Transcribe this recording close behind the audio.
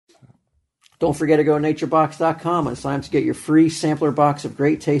Don't forget to go to naturebox.com and sign up to get your free sampler box of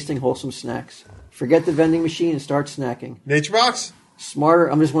great tasting, wholesome snacks. Forget the vending machine and start snacking. NatureBox?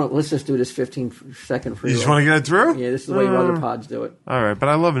 Smarter. let's just do this 15-second free. You just want to get it through? Yeah, this is the way other pods do it. All right, but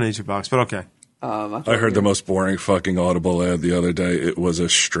I love a NatureBox, but okay. I heard the most boring fucking Audible ad the other day. It was a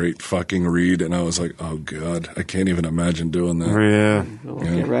straight fucking read, and I was like, oh, God, I can't even imagine doing that. Yeah. Well,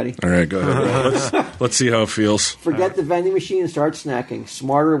 get ready. All right, go ahead. Let's see how it feels. Forget the vending machine and start snacking.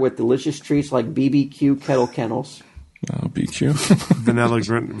 Smarter with delicious treats like BBQ Kettle Kennels. Oh, BQ. vanilla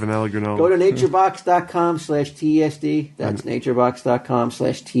granola. Go to naturebox.com/TESD. That's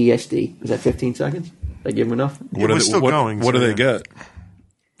naturebox.com/TESD. Is that 15 seconds? Did I give them enough? We're still going. What do they get?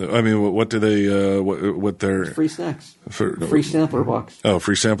 I mean, what do they? What their free snacks? Free sampler box. Oh,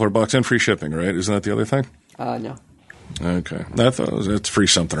 free sampler box and free shipping, right? Isn't that the other thing? No. Okay, I thought it's free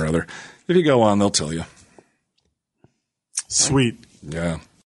something or other. If you go on, they'll tell you. Sweet. Yeah.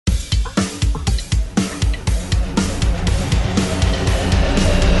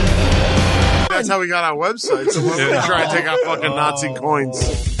 That's how we got our website. So we're going to try and take our fucking Nazi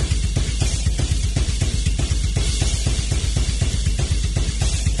coins.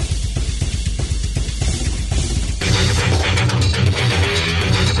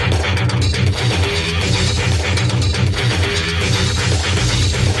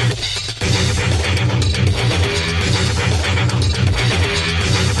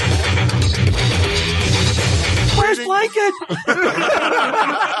 Where's Blanket?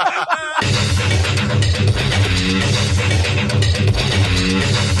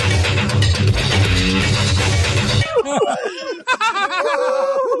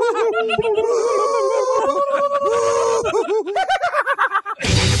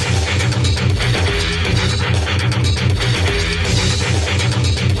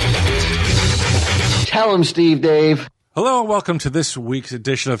 Tell him, Steve Dave. Hello and welcome to this week's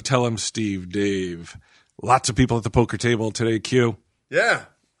edition of Tell 'em Steve Dave. Lots of people at the poker table today, Q. Yeah.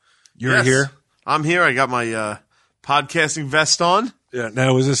 You're here? I'm here. I got my podcasting vest on. Yeah.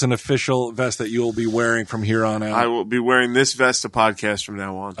 Now, is this an official vest that you'll be wearing from here on out? I will be wearing this vest to podcast from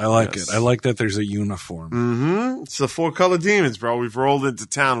now on. I like it. I like that there's a uniform. Mm-hmm. It's the Four Color Demons, bro. We've rolled into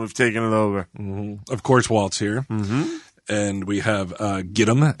town. We've taken it over. Mm-hmm. Of course, Walt's here. Mm-hmm. And we have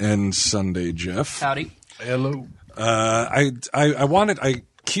Gidim and Sunday Jeff. Howdy. Hello. I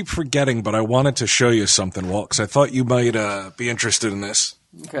keep forgetting, but I wanted to show you something, Walt, because I thought you might be interested in this.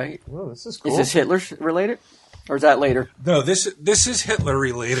 Okay. Oh, this is cool. Is this Hitler related? Or is that later? No, this is Hitler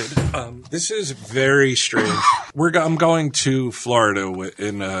related. This is very strange. I'm going to Florida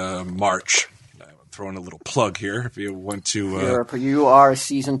in March. I'm throwing a little plug here. If you went to, you are a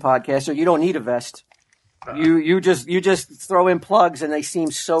seasoned podcaster. You don't need a vest. You just throw in plugs and they seem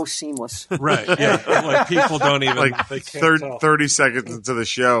so seamless. Right? Yeah, like people don't even like 30 seconds into the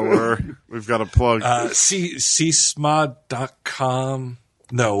show where we've got a plug. csmod.com.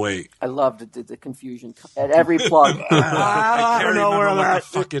 No, wait. I love the confusion at every plug. I don't know where what the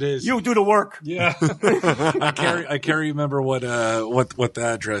fuck it is. You do the work. Yeah. I can't remember what the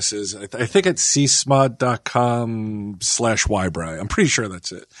address is. I think it's csmod.com/Wybry. I'm pretty sure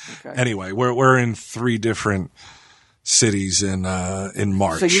that's it. Okay. Anyway, we're in 3 different cities in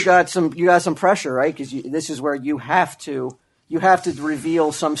March. So you got some pressure, right? Because this is where you have to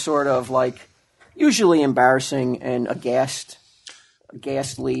reveal some sort of like usually embarrassing and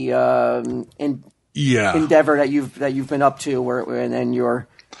ghastly endeavor that you've been up to, and then you're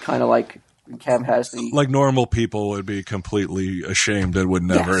kind of like Kev has the like normal people would be completely ashamed and would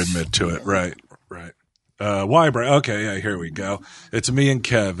never admit to it. Right. Wybry. Okay, yeah, here we go. It's me and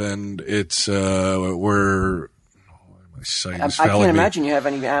Kev, and it's we're. My site is I can't imagine you have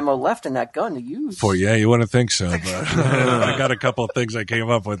any ammo left in that gun to use. Yeah, you wouldn't think so, but I got a couple of things I came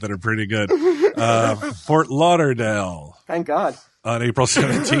up with that are pretty good. Fort Lauderdale. Thank God. On April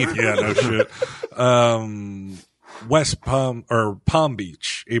 17th, yeah, no shit. West Palm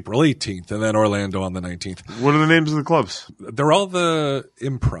Beach, April 18th, and then Orlando on the 19th. What are the names of the clubs? They're all the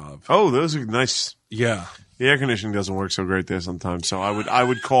Improv. Oh, those are nice. Yeah. The air conditioning doesn't work so great there sometimes, so I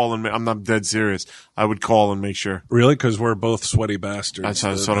would call and I'm not dead serious. I would call and make sure. Really? Because we're both sweaty bastards.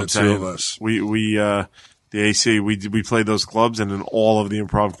 That's what I'm saying. Two of us. We the AC, we played those clubs, and in all of the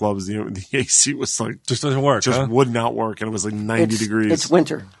improv clubs, the AC was like just doesn't work. Just would not work, and it was like 90 degrees. It's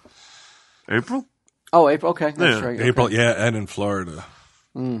winter. April? Oh, April. Okay, that's right. April, okay. Yeah, and in Florida.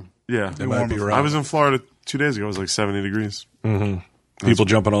 Yeah, it might be right. I was in Florida 2 days ago. It was like 70 degrees. Mm-hmm. People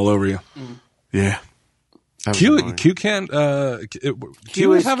jumping all over you. Yeah. Q can't.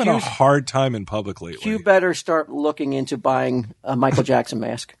 Q is having a hard time in public lately. Q better start looking into buying a Michael Jackson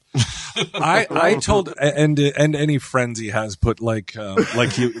mask. I told and any friends he has put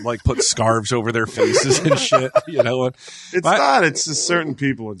put scarves over their faces and shit. You know what? It's just certain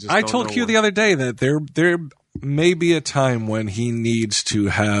people. I told Q the other day that there may be a time when he needs to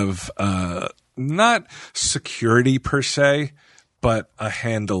have not security per se, but a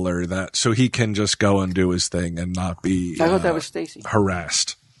handler so he can just go and do his thing and not be. I thought that was Stacy.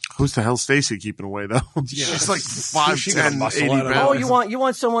 Harassed. Who's the hell Stacy keeping away though? She's like 5'10", 80 pounds. Oh, you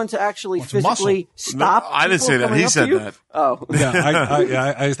want someone to actually physically stop? No, I didn't say that. He said that. Oh,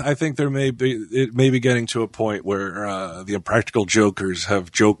 yeah. I think it may be getting to a point where the Impractical Jokers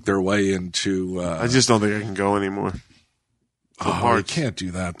have joked their way into. I just don't think I can go anymore. You can't do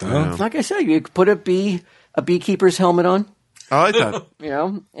that though. Yeah. Like I said, you could put a beekeeper's helmet on. I like that. You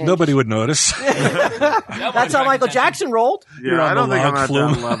know, nobody would notice. That's how Michael Jackson rolled. Yeah, I don't think I'm at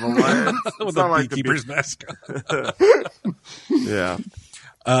that level. With a beekeeper's mask. Yeah.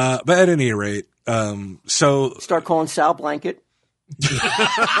 But at any rate, so start calling Sal Blanket.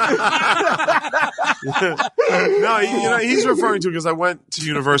 No, he's referring to because I went to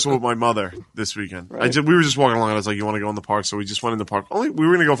Universal with my mother this weekend. Right. We were just walking along. And I was like, "You want to go in the park?" So we just went in the park. We were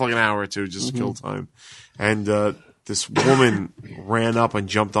going to go for like an hour or two just to kill time. And this woman ran up and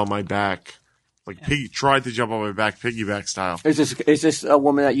jumped on my back, tried to jump on my back, piggyback style. Is this a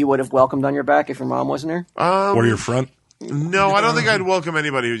woman that you would have welcomed on your back if your mom wasn't there? Or your front? No, I don't think I'd welcome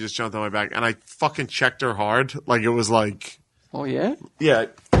anybody who just jumped on my back. And I fucking checked her hard, like it was like. Oh yeah. Yeah,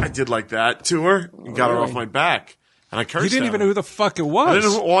 I did like that to her and got her off my back. And I cursed. You didn't even know who the fuck it was.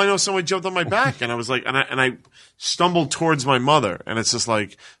 I know someone jumped on my back, and I was like, and I stumbled towards my mother, and it's just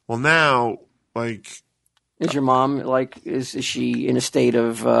like, well, now, like. Is your mom is she in a state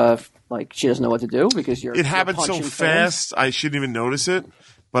of she doesn't know what to do because It happened so fast I shouldn't even notice it.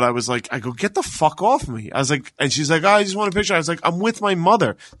 But I was like, I go, get the fuck off me. I was like, and she's like, I just want a picture. I was like, I'm with my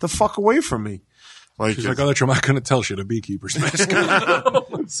mother. The fuck away from me. She's like, that you're not going to tell she had a beekeeper's mask.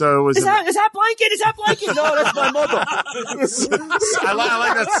 So it was. Is that blanket? Is that blanket? No, that's my mother. I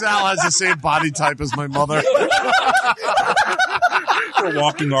like that Sal has the same body type as my mother. We're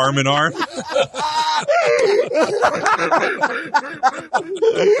walking arm in arm.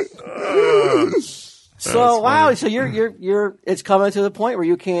 So wow, so you're it's coming to the point where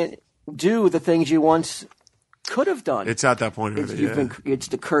you can't do the things you once could have done. It's at that point. It's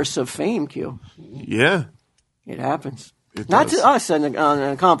the curse of fame, Q. Yeah, it happens. It Not does. to us, and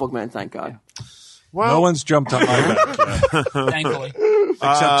a compliment, thank God. Well, no one's jumped on my back yet. Thankfully.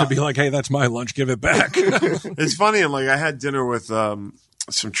 Except to be like, hey, that's my lunch, give it back. It's funny, and I had dinner with some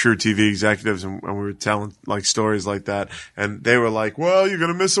True TV executives, and we were telling stories like that, and they were like, well, you're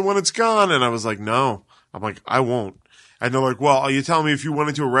going to miss it when it's gone. And I was like, no. I'm like, I won't. And they're like, well, are you telling me if you went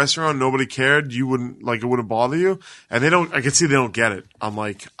into a restaurant, nobody cared, you wouldn't, it wouldn't bother you? And I can see they don't get it. I'm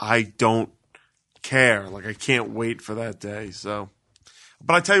like, I don't care. I can't wait for that day. So,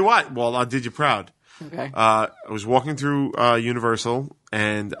 but I tell you what, I did you proud. Okay. I was walking through Universal,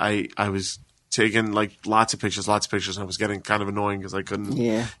 and I was taking lots of pictures, and I was getting kind of annoying because I couldn't.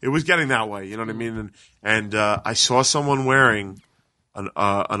 Yeah. It was getting that way, you know what I mean? And I saw someone wearing an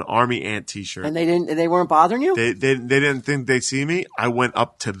Army Ant T-shirt, and they weren't bothering you. They didn't think they'd see me. I went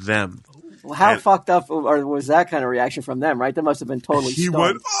up to them. Well, how fucked up or was that kind of reaction from them? Right? That must have been totally. He stoned.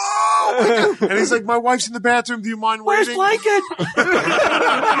 went, oh my God. And he's like, my wife's in the bathroom. Do you mind waiting? Where's blanket?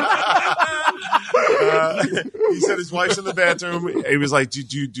 He said his wife's in the bathroom. He was like, do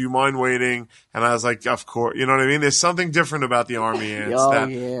you mind waiting? And I was like, of course. You know what I mean? There's something different about the Army Ants.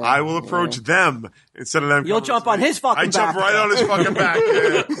 I will approach them instead of them. You'll jump on his fucking back. I jump right on his fucking back.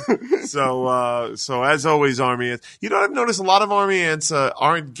 Yeah. So as always, Army Ants. You know what I've noticed? A lot of Army Ants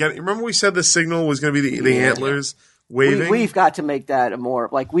aren't getting. Remember we said the signal was going to be the antlers waving? We've got to make that more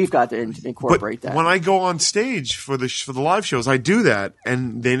we've got to incorporate that. When I go on stage for the live shows, I do that,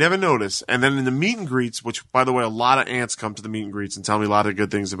 and they never notice. And then in the meet and greets, which by the way, a lot of ants come to the meet and greets and tell me a lot of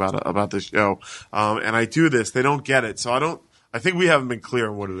good things about the show. And I do this, they don't get it, so I think we haven't been clear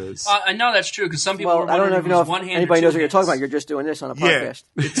on what it is. I know that's true because some people. Well, I don't know if anybody knows what you're talking about. You're just doing this on a podcast.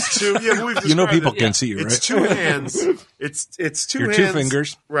 Yeah, it's two. Yeah, we've you know people can see you, right? It's two hands. It's two your hands. 2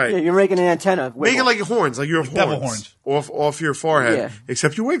 fingers. Right. Yeah, you're making an antenna. Making like horns, like you have devil horns off your forehead,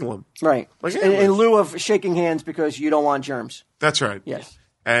 except you wiggle them. Right. Like in lieu of shaking hands because you don't want germs. That's right. Yes.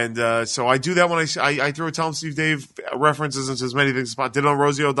 And so I do that when I throw Tom Steve Dave references into as many things as possible. Did it on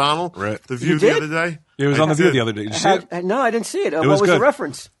Rosie O'Donnell, right? The View the other day. It was on The View the other day. Did you see it? No, I didn't see it. What was was the good.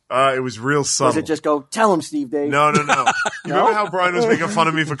 reference? It was real subtle. Was it just go, tell him, Steve Dave? No. You remember how Brian was making fun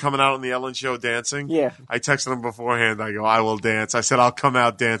of me for coming out on the Ellen Show dancing? Yeah. I texted him beforehand. I go, I will dance. I said, I'll come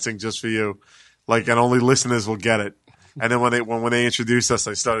out dancing just for you. Like, and only listeners will get it. And then when they introduced us,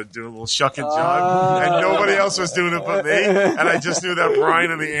 I started doing a little shuck and jive, and nobody else was doing it but me. And I just knew that Brian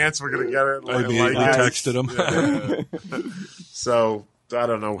and the ants were going to get it. I immediately texted him. Yeah. So I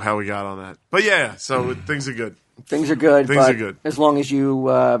don't know how we got on that, but yeah. So things are good. Things are good. Things are good. As long as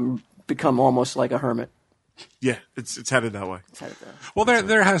you become almost like a hermit. Yeah, it's headed that way. Well,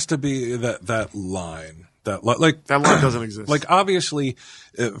 there has to be that line. That line doesn't exist. Like obviously,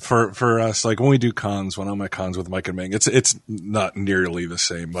 for us, like when we do cons, when I'm at cons with Mike and Ming, it's not nearly the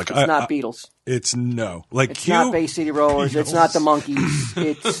same. Like it's not Beatles. It's like it's not Bay City Rollers. It's not the Monkees.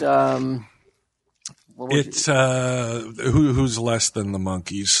 It's who's less than the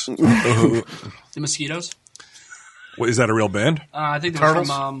Monkees? The Mosquitoes. Is that a real band? I think they're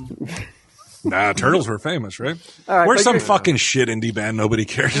from. Nah, Turtles were famous, right? All right, we're some fucking shit indie band nobody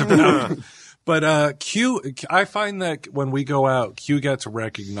cares about. But Q, I find that when we go out, Q gets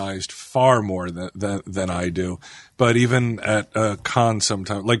recognized far more than I do. But even at a con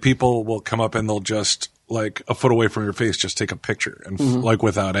sometimes, like people will come up and they'll just, like a foot away from your face, just take a picture and like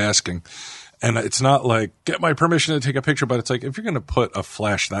without asking. And it's not like, get my permission to take a picture, but it's like, if you're going to put a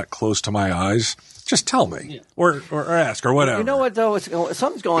flash that close to my eyes, just tell me or ask or whatever. You know what, though?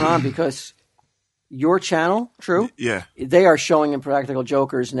 Something's going on because your channel, True? Yeah. They are showing Impractical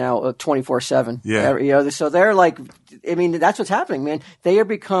Jokers now 24/7. Yeah. So they're like, I mean, that's what's happening, man. They are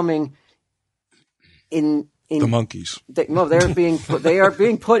becoming in the Monkees. They are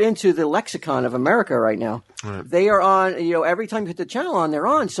being put into the lexicon of America right now. Right. They are on, every time you hit the channel on, they're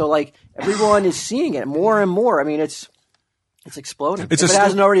on. So like everyone is seeing it more and more. I mean, it's exploding. If it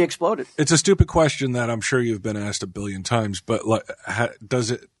hasn't already exploded. It's a stupid question that I'm sure you've been asked a billion times, but like, has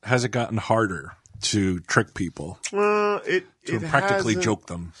it gotten harder to trick people? It practically joke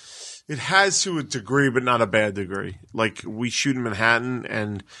them. It has to a degree, but not a bad degree. Like we shoot in Manhattan,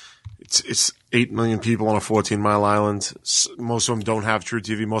 and it's 8 million people on a 14-mile island. Most of them don't have True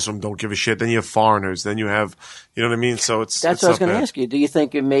TV. Most of them don't give a shit. Then you have foreigners. Then you have, you know what I mean? So that's what I was going to ask you. Do you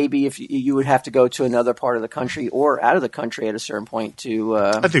think maybe if you would have to go to another part of the country or out of the country at a certain point to?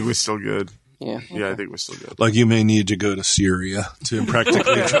 I think we're still good. Yeah. Okay. Yeah, I think we're still good. Like you may need to go to Syria to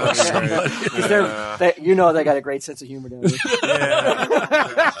practically joke somebody. They got a great sense of humor down there. Yeah. And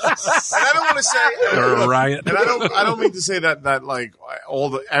I don't want to say they're a riot. And I don't mean to say that like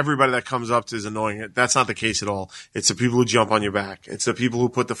everybody that comes up to is annoying. That's not the case at all. It's the people who jump on your back. It's the people who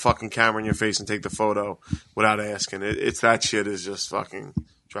put the fucking camera in your face and take the photo without asking. It's that shit is just fucking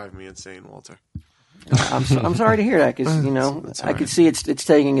driving me insane, Walter. I'm sorry to hear that because I could see it's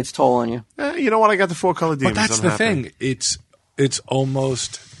taking its toll on you. You know what? I got the 4 color demons. But that's the thing. It's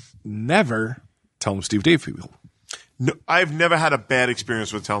almost never Tell 'em Steve Dave people. No, I've never had a bad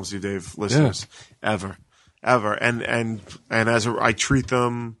experience with Tell 'em Steve Dave listeners ever. And as I treat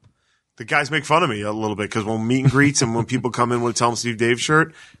them, the guys make fun of me a little bit because when meet and greets and when people come in with a Tell 'em Steve Dave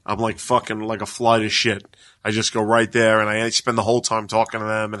shirt, I'm like fucking like a fly to shit. I just go right there and I spend the whole time talking to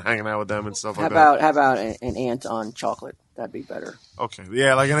them and hanging out with them and stuff like that. How about an ant on chocolate? That'd be better. Okay.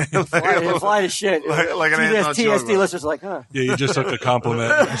 Yeah, like an ant. Fly to shit. Like an ant on chocolate. TSD listeners are like, huh? Yeah, you just took a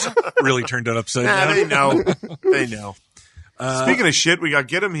compliment and really turned it upside down. They know. They know. Speaking of shit, we got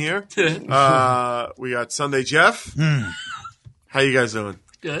Get Him here. We got Sunday Jeff. How you guys doing?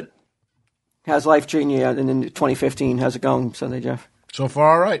 Good. How's life treating you in 2015? How's it going, Sunday Jeff? So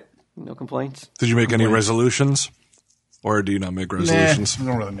far, all right. No complaints? Did you make any resolutions? Or do you not make resolutions? I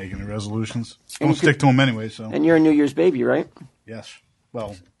don't really make any resolutions. I don't stick to them anyway. So. And you're a New Year's baby, right? Yes.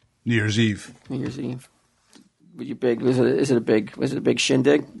 Well, New Year's Eve. New Year's Eve. Were you big? Was it a big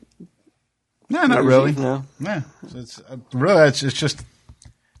shindig? No, not really. No. Yeah. It's just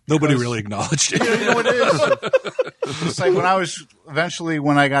nobody really acknowledged it. You know what it is? It's like when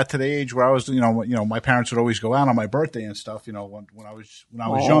I got to the age where I was, my parents would always go out on my birthday and stuff, when I was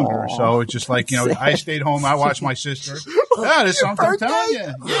younger. So it's just like, I stayed home. I watched my sister. Yeah, there's something I'm telling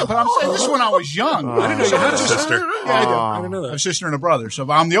you. Yeah, but I'm saying this is when I was young. I didn't know you had a sister. Yeah, I didn't know that. I have a sister and a brother.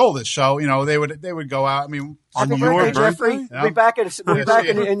 So I'm the oldest. So, they would go out. I mean, happy birthday, Jeffrey. Yeah. We'll be back in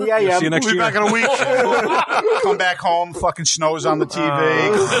the AM. See you next year. We'll be back in a week. Come back home, fucking snows on the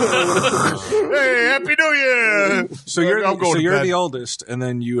TV. Hey, Happy New Year! So you're the oldest, and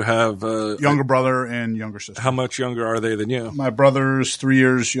then you have younger brother and younger sister. How much younger are they than you? My brother's 3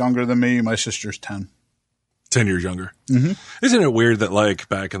 years younger than me. My sister's 10. 10 years younger. Mm-hmm. Isn't it weird that, like,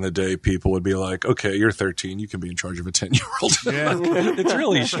 back in the day, people would be like, okay, you're 13, you can be in charge of a 10-year-old. Yeah. It's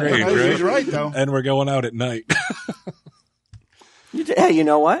really strange, right? He's right, though. And we're going out at night. Hey, you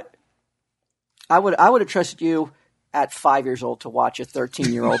know what? I would have trusted you at 5 years old to watch a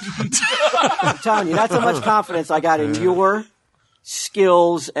 13-year-old. I'm telling you, that's how much confidence I got in your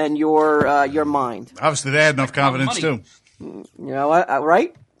skills and your mind. Obviously, they had enough confidence, too. You know what?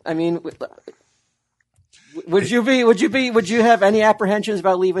 Right? I mean, would you have any apprehensions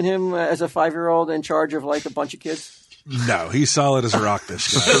about leaving him as a 5-year-old in charge of like a bunch of kids? No, he's solid as a rock,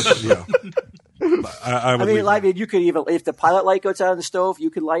 this guy. I mean, you could even, if the pilot light goes out on the stove,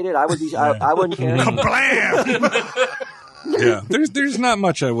 you could light it. I would be, I wouldn't care. Kablam! Yeah, there's not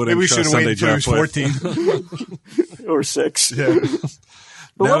much I wouldn't Maybe we trust should wait Sunday until he Draft was 14. Or 6. Yeah.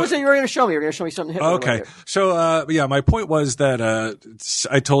 But what was it you were going to show me? You were going to show me something Hitler. Okay. So, my point was that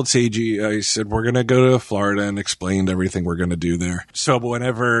I told Seiji, I said, we're going to go to Florida and explained everything we're going to do there. So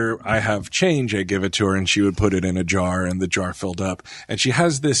whenever I have change, I give it to her and she would put it in a jar and the jar filled up. And she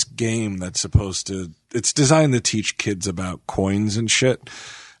has this game that's it's designed to teach kids about coins and shit.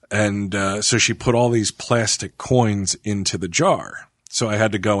 And so she put all these plastic coins into the jar. So I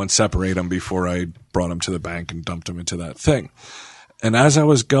had to go and separate them before I brought them to the bank and dumped them into that thing. And as I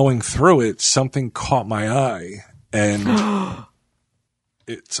was going through it, something caught my eye, and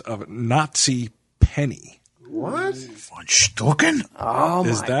it's a Nazi penny. What? Von Stucken? Oh,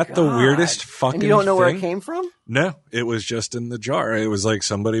 Is my that God. the weirdest fucking And you don't know where it thing? came from? No, it was just in the jar. It was like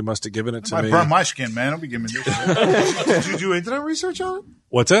somebody must have given it to I me. burn my skin, man. Don't be giving me this shit. Did you do internet research on it?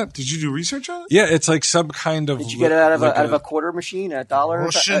 What's that? Did you do research on it? Yeah, it's like some kind of. Did you get it out of a quarter machine, a dollar,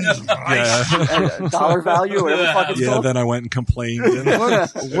 Russian a dollar value, whatever the fuck it's Yeah, called? then I went and complained. And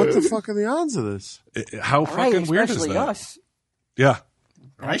What the fuck are the odds of this? how Right, fucking weird is especially that? us. Yeah.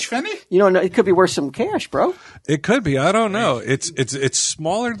 rice penny? You don't know. It could be worth some cash, bro. It could be. I don't know. It's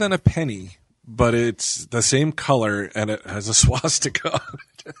smaller than a penny, but it's the same color and it has a swastika on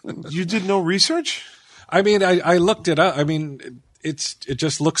it. You did no research? I mean, I looked it up. I mean, it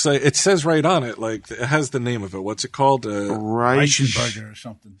just looks like it says right on it. Like it has the name of it. What's it called? Reichenberger or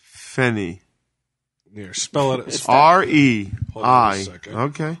something. Fenny. Here, spell it. REI. Hold on a second.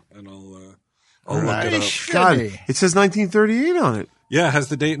 Okay. And I'll look it up. God, it says 1938 on it. Yeah, it has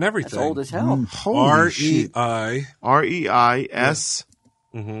the date and everything. That's old as hell. Holy shit. REI. REISPF.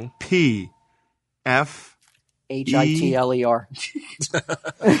 HITLER.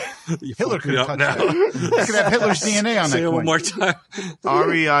 Hitler could have touched now. that. You could have Hitler's DNA on Say that it one coin. more time.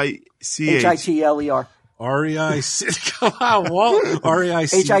 REICH. HITLER. REIC. Come on, Walt.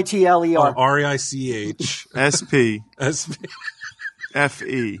 REIC. HITLER. REICH. SP. SP.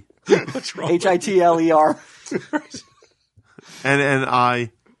 FE. What's wrong? HITLER.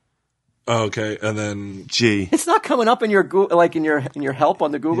 NNIG. Okay, and then It's not coming up in your in your help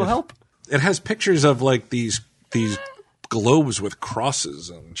on the Google help. it has pictures of like these globes with crosses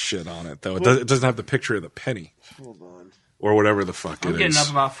and shit on it, though. It doesn't have the picture of the penny. Hold on. Or whatever the fuck I'm it getting is. up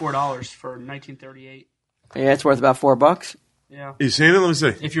about $4 for 1938. Yeah, it's worth about $4. Yeah. You seen it? Let me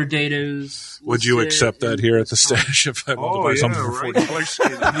see. If your date is. Would you listed accept that here at the stash if I wanted to buy something for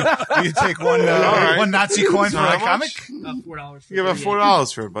 $40? You take one Nazi coin for How a comic? About $4. You give about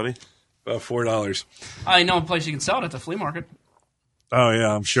 $4 for it, buddy. About $4. I know a place you can sell it at the flea market. Oh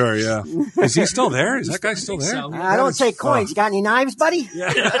yeah, I'm sure. Yeah, is he still there? Is that guy still there? So, I don't take coins. You got any knives, buddy?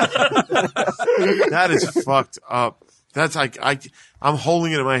 That is fucked up. That's like I'm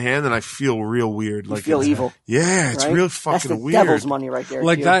holding it in my hand and I feel real weird. You Like feel it's- evil. Yeah, it's Right? real That's fucking the weird. devil's money right there.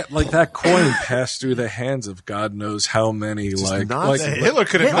 Like Q. that coin passed through the hands of God knows how many. Like nuts. Hitler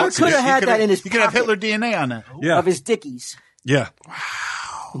could have Hitler could have had that in his He could have pocket. Hitler DNA on that. yeah, Of his dickies. yeah.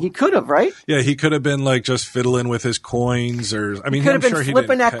 He could have, right? Yeah, he could have been like just fiddling with his coins, or I mean, He could I'm have been sure he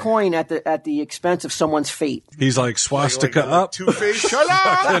flipping didn't that pay. coin at the expense of someone's fate. He's like swastika up. Two-Face. Shut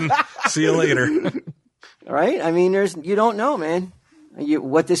up! And see you later. Right? I mean, you don't know, man,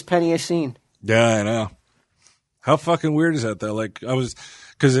 what this penny has seen. Yeah, I know. How fucking weird is that though? Like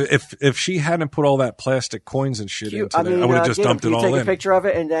because if she hadn't put all that plastic coins and shit into there, I would have just dumped it you all take in. a picture of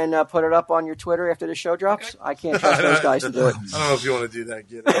it and then put it up on your Twitter after the show drops? I can't trust those guys to do it. I don't know if you want to do that,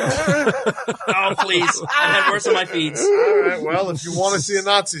 kid. Oh, please. I have worse on my feeds. All right, well, if you want to see a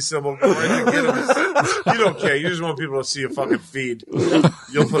Nazi symbol, go right and get him. You don't care. You just want people to see a fucking feed.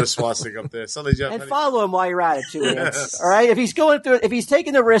 You'll put a swastika up there. Sunday, Jeff. And follow him while you're at it too. Lance. All right, if he's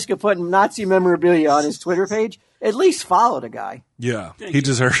taking the risk of putting Nazi memorabilia on his Twitter page, at least follow the guy. Yeah, he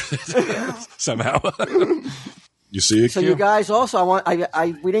deserves it somehow. You see it? So Q? you guys also,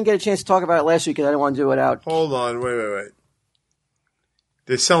 we didn't get a chance to talk about it last week because I didn't want to do it out. Hold on. Wait.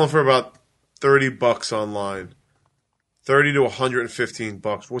 They're selling for about $30 online. 30 to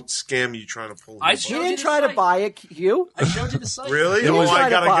 $115. What scam are you trying to pull? I You showed you didn't the try to site. buy it, Hugh. I showed you the site. Really? You Oh, tried I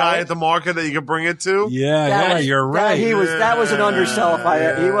got to a buy guy it. at the market that you can bring it to? Yeah, you're right. That was an undersell.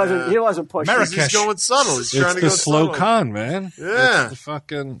 He wasn't pushing. America. He's going subtle. He's trying It's to the go slow subtle. con, man. Yeah. It's the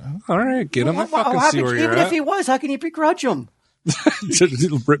fucking. All right, get him. I fucking How see could- where you're even if at. he was, how can you begrudge him?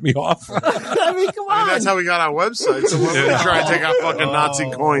 It'll rip me off. I mean, come on. That's how we got our website. So we're going to try and take our fucking Nazi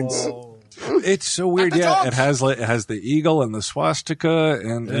coins. It's so weird. Yeah, it has the eagle and the swastika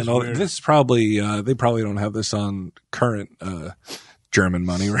and all. weird. This probably they probably don't have this on current German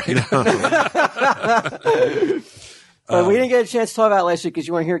money, right? But we didn't get a chance to talk about it last week because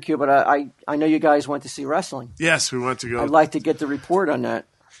you weren't here, Q. But I know you guys went to see wrestling. Yes, we went to go. I'd like to get the report on that.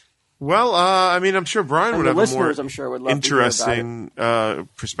 Well, I mean, I'm sure Brian And would the have a more listeners, I'm sure, would love to hear about interesting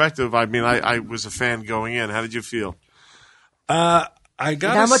perspective. I mean, I was a fan going in. How did you feel? I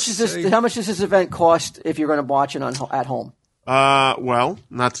got. How much does this event cost if you're going to watch it at home? Well,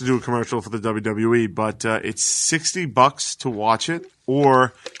 not to do a commercial for the WWE, but it's $60 to watch it,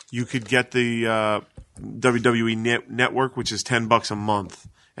 or you could get the WWE Network, which is $10 a month,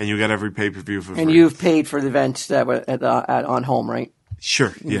 and you get every pay-per-view for free. And you've paid for the events that were on home, right?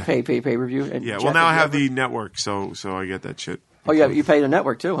 Sure, You yeah. pay per view. Yeah, well, now I have the network, so I get that shit. Oh, yeah, you pay the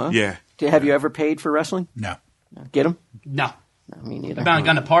network too, huh? Yeah. Have you ever paid for wrestling? No. Get them? No. No, me neither. I've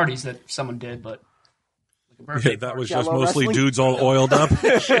gone to parties that someone did, but like a birthday Yeah, that was Jello just mostly wrestling? dudes all oiled up.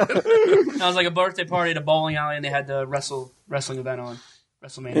 I was like a birthday party at a bowling alley, and they had the wrestling event on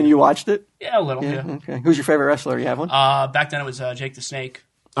WrestleMania. And you watched it? Yeah, a little. Yeah. Okay. Who's your favorite wrestler? You have one? Back then it was Jake the Snake.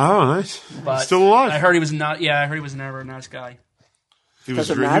 Oh, nice. But Still alive. I heard he was not. Yeah, I heard he was never a nice guy. He was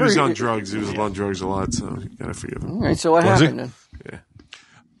Doesn't matter. on drugs. He was on drugs a lot, so you gotta forgive him. All right, so what Was he? happened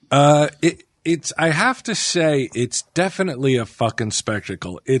then? It's I have to say it's definitely a fucking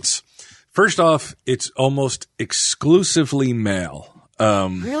spectacle. It's first off, it's almost exclusively male.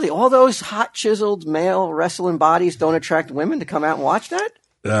 Really? All those hot, chiseled male wrestling bodies don't attract women to come out and watch that?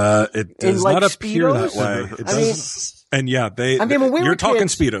 It does like, not appear that Speedos? way. It I mean- does. And yeah, When we you're were talking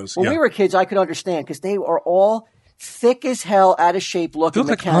kids, Speedos. When yeah. we were kids, I could understand because they are all thick as hell, out of shape They looking look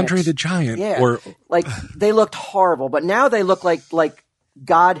like mechanics. Andre the Giant, Yeah. or like they looked horrible, but now they look like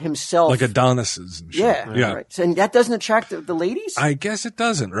God himself. like Adonises and shit. yeah. yeah. Right. So, and that doesn't attract the ladies? I guess it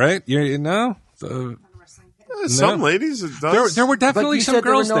doesn't, right? You know, Some ladies, it does. there were but definitely you some said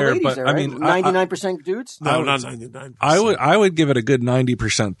girls there were no ladies but there, I right? mean, 99% dudes? No, not 99%. I would give it a good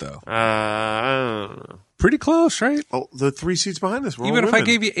 90% though. I don't know. Pretty close, right? Oh, the 3 seats behind us were Even all if I women.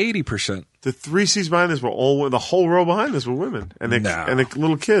 gave you 80%. The 3 seats behind us were all the whole row behind us were women, and No. and a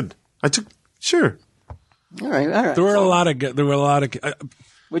little kid. I took sure. All right. There were a lot of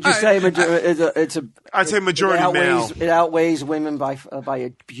Would you say it's a I'd say majority male. It outweighs women by a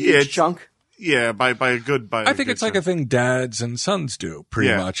huge chunk? Yeah, by a good. I think it's like a thing dads and sons do pretty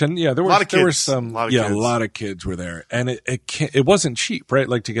Yeah. much. And yeah, there Lot of were kids. some, Lot of a kids. lot of kids were there, and it wasn't cheap, right?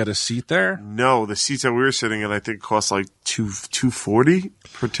 Like to get a seat there. No, the seats that we were sitting in, I think, cost like $240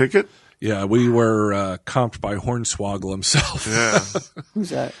 per ticket. Yeah, we were comped by Hornswoggle himself. Yeah, Who's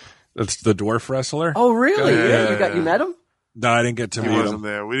that? That's the dwarf wrestler. Oh, really? Yeah. Yeah. You met him? No, I didn't get to he meet wasn't him.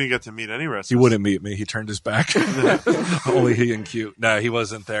 there. We didn't get to meet any wrestlers. He wouldn't meet me. He turned his back. Only he and cute. No, he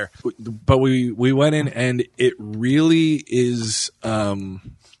wasn't there. But we went in, and it really is.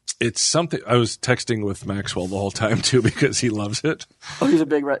 It's something. I was texting with Maxwell the whole time too because he loves it. Oh, he's a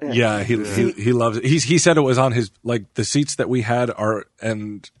big... Yeah, he loves it. He said it was on his the seats that we had are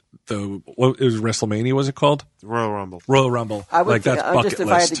and what it was WrestleMania, was it called? Royal Rumble. Royal Rumble. I would that's think, bucket just if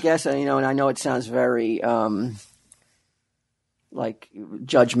list. I had to guess, and I know it sounds very like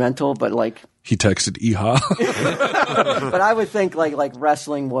judgmental, but like, He texted Eha. but I would think like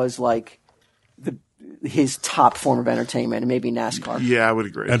wrestling was like his top form of entertainment, and maybe NASCAR. Yeah, I would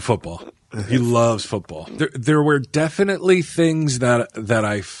agree. And football. He loves football. There were definitely things that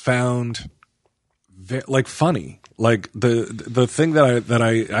I found like funny. Like the thing that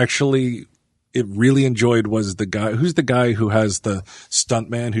I actually really enjoyed was the guy who has the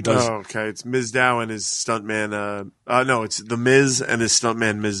stuntman who does. Oh, okay. It's Mizdow and his stuntman. No, it's the Miz and his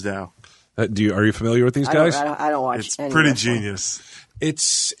stuntman Mizdow. Are you familiar with these guys? I don't watch. It's any pretty wrestling. genius.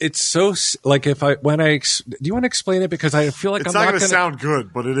 It's so like do you want to explain it, because I feel like It's I'm not not going to gonna sound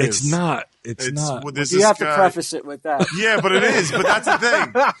good, but it is. It's not. It's not. well, there's You this have to guy- preface it with that. Yeah, but it is. But that's the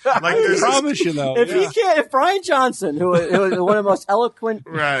thing. Like, I there's this, promise you though. If Brian Johnson, who is one of the most eloquent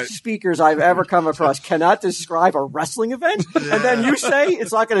Right. speakers I've ever come across, cannot describe a wrestling event, and then you say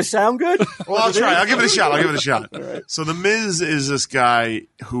it's not going to sound good. well, I'll try. I'll give it a shot. So the Miz is this guy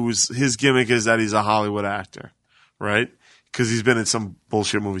his gimmick is that he's a Hollywood actor, right? because he's been in some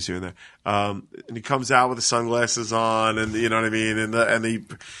bullshit movies here and there. And he comes out with the sunglasses on, and you know what I mean.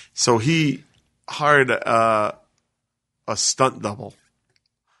 So he hired a stunt double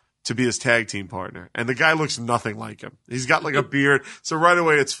to be his tag team partner, and the guy looks nothing like him. He's got like a beard, so right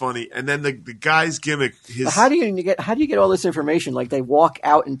away it's funny. And then the guy's gimmick, how do you get all this information? Like they walk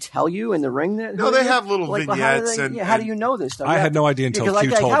out and tell you in the ring that? No, they have little vignettes. How do you know this stuff? I had no idea until Q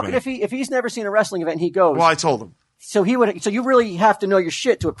told how me. Could if he's never seen a wrestling event, and he goes. Well, I told him. So you really have to know your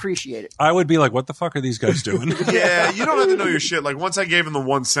shit to appreciate it. I would be like, what the fuck are these guys doing? Yeah, you don't have to know your shit. Like once I gave him the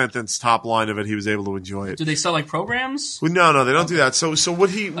one sentence top line of it, he was able to enjoy it. Do they sell like programs? Well, no, they don't do that. So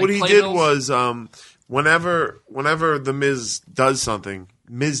what he did was whenever the Miz does something,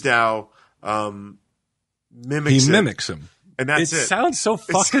 Mizdow mimics him. And that's it. It sounds so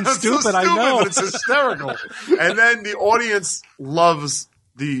fucking stupid. So I know. But it's hysterical. And then the audience loves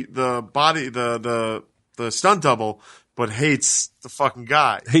the stunt double, but hates the fucking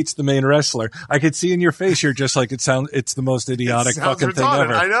guy. Hates the main wrestler. I could see in your face you're just like, it's the most idiotic fucking retarded, thing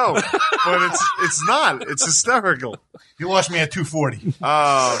ever. I know. But it's not. It's hysterical. You lost me at 240.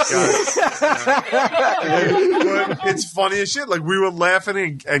 Oh, God. But it's funny as shit. Like, we were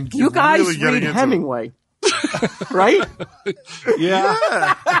laughing and you guys really getting read into Hemingway. Right? Yeah.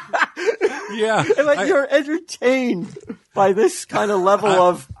 Yeah. Like you're entertained by this kind of level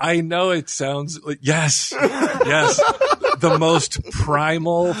of. I know it sounds like, yes. The most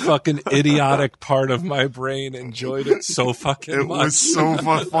primal fucking idiotic part of my brain enjoyed it so fucking much. It was so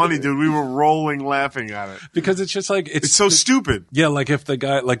funny, dude. We were rolling laughing at it. Because it's just like, it's so stupid. Yeah, like if the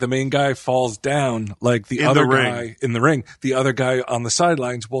guy, like the main guy falls down, like the other guy in the ring, the other guy on the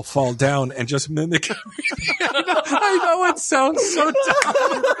sidelines will fall down and just mimic him. I know it sounds so dumb.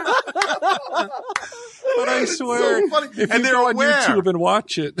 But I swear, so if and you go on YouTube and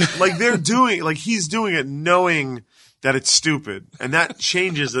watch it. Like he's doing it knowing that it's stupid, and that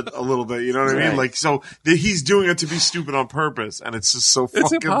changes it a little bit. You know what I mean? Like, so he's doing it to be stupid on purpose, and it's just so fucking.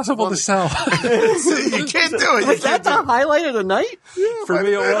 It's impossible funny. to sell. You can't do it. Was that the highlight of the night? Yeah, for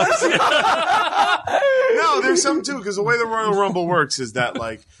me, it was. No, there's some too, because the way the Royal Rumble works is that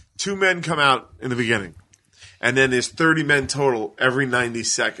like 2 men come out in the beginning, and then there's 30 men total every 90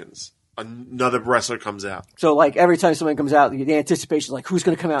 seconds. Another wrestler comes out. So, like, every time someone comes out, the anticipation is like, who's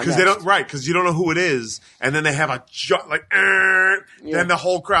going to come out next? Because you don't know who it is, and then they have a then the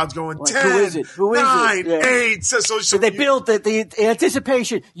whole crowd's going, like, 10, who is it? 9, 8. So they build the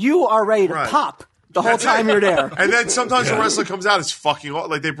anticipation. You are ready to pop the whole time you're there. And then sometimes the wrestler comes out, it's fucking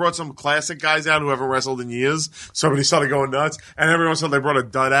like they brought some classic guys out who haven't wrestled in years. Somebody started going nuts, and every once in a while they brought a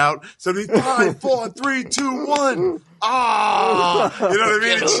dud out. So they 5, 4, 3, 2, 1. Ah, you know what I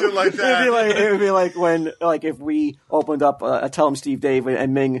mean? And shit like that. It would be like when, like, if we opened up Tell 'em Steve Dave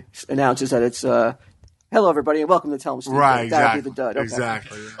and Ming announces that it's hello everybody and welcome to Tell 'em Steve Dave. That would be the dud. Okay.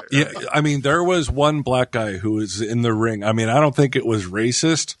 Exactly. Yeah, I mean, there was one black guy who was in the ring. I mean, I don't think it was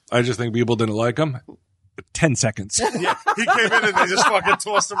racist. I just think people didn't like him. 10 seconds. Yeah, he came in and they just fucking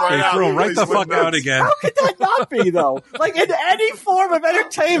tossed him right out. They threw him right the fuck out again. How could that not be, though? Like, in any form of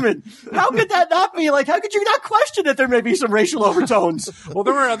entertainment, how could that not be? Like, how could you not question that there may be some racial overtones? Well,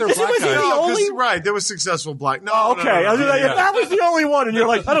 there were other black guys. Right, there was successful black. No, okay. I was like, if that was the only one, and you're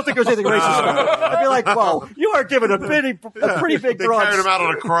like, I don't think there's anything racist about it, I'd be like, well, you are given a pretty big They grudge. carried him out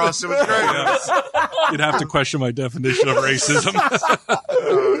on a cross. It was great. Yeah. You'd have to question my definition of racism.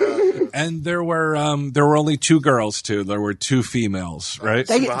 And there were only 2 girls too. There were 2 females, right?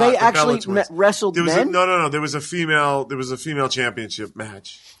 They actually wrestled men? No. There was a female championship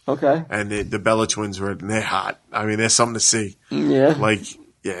match. Okay. And the Bella twins and they're hot. I mean, they're something to see. Yeah. Like,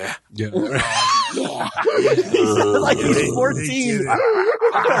 yeah. Yeah. Like he's 14. He's never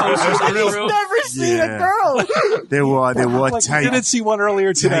seen a girl. They were tight. I didn't see one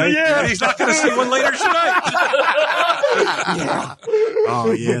earlier today. Yeah. He's not going to see one later tonight. Yeah.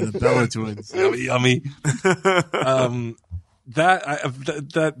 Oh yeah, the Bella twins. Yummy.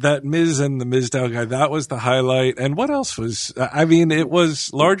 That Miz and the Mizdow guy, that was the highlight. And what else was? I mean, it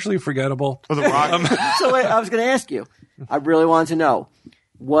was largely forgettable. For the Rock. So wait, I was going to ask you. I really wanted to know: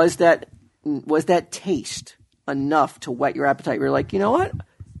 was that taste enough to whet your appetite? You're like, you know what?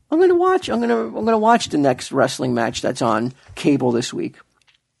 I'm going to watch the next wrestling match that's on cable this week.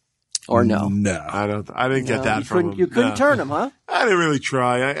 Or no? No, I didn't get that from him. You couldn't turn him, huh? I didn't really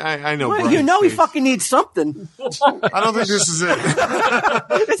try. I know. Well, you know he fucking needs something. I don't think this is it.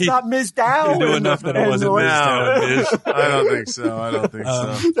 It's not Ms. Dow. He knew enough that it wasn't Ms. Dow and Miz. I don't think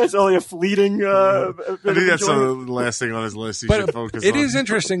so. That's only a fleeting. I think that's the last thing on his list. He should focus on. It is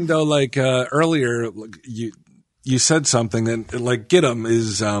interesting though. Like earlier, you said something that like Get 'em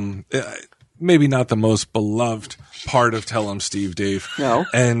is maybe not the most beloved part of Tell 'em Steve, Dave. No.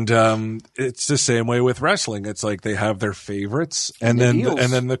 And it's the same way with wrestling. It's like they have their favorites, and The then heels.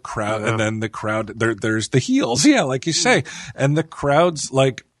 the crowd, and then the crowd. There's the heels, yeah, like you say, and the crowd's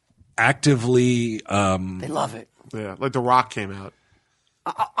like actively. They love it. Yeah, like The Rock came out.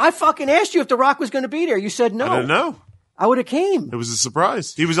 I fucking asked you if The Rock was going to be there. You said no. I didn't know. I would have came. It was a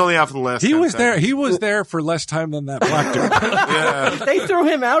surprise. He was only out for the last. He 10 was there. seconds. He was there for less time than that black dude. Yeah. They threw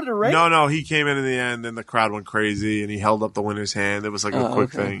him out of the ring. No, he came in the end, and the crowd went crazy, and he held up the winner's hand. It was like a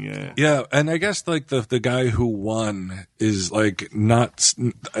quick thing. Yeah. Yeah, and I guess like the guy who won is like not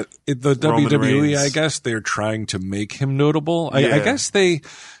the Roman WWE. Reigns. I guess they're trying to make him notable. I Yeah. guess they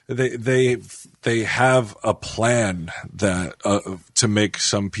have a plan that to make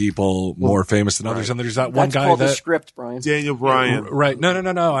some people more famous than others. And there's that one That's guy called the that script, Brian. Daniel Bryan. right.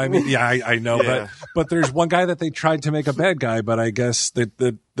 No. I mean, yeah, I know, Yeah. but there's one guy that they tried to make a bad guy, but I guess that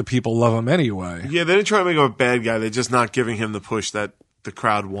the people love him anyway. Yeah, they didn't try to make him a bad guy. They're just not giving him the push that the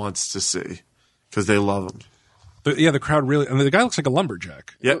crowd wants to see because they love him. But yeah, the crowd really. I mean, the guy looks like a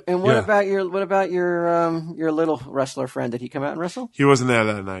lumberjack. Yep. And what Yeah. about your little wrestler friend? Did he come out and wrestle? He wasn't there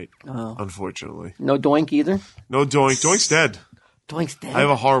that night, unfortunately. No Doink either. No Doink. Doink's dead. Doink's dead. I have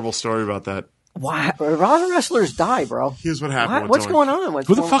a horrible story about that. Why? A lot of wrestlers die, bro. Here's what happened with What's Doink. going on?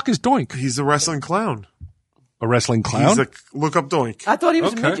 Who the fuck is Doink? He's a wrestling clown. A wrestling clown? Look up Doink. I thought he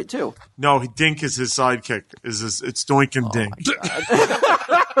was Okay. a midget too. No, Dink is his sidekick. It's Doink and Dink.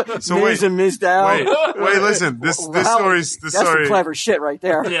 So Miz and Miz down. wait, listen. This story's That's some clever shit right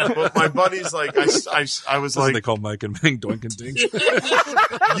there. Yeah. But my buddy's like, I was That's what like, they call Mike and Ming, Doink and Dink.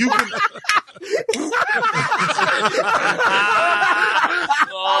 you can.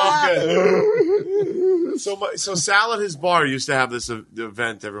 So Sal at his bar used to have this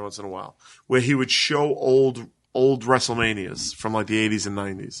event every once in a while where he would show old WrestleManias from like the 80s and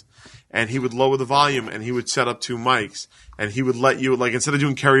 90s. And he would lower the volume and he would set up 2 mics and he would let you, like, instead of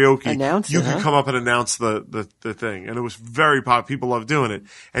doing karaoke, Announce you it, could huh? come up and announce the thing. And it was very popular. People loved doing it.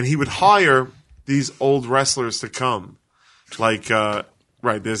 And he would hire these old wrestlers to come. Like, right,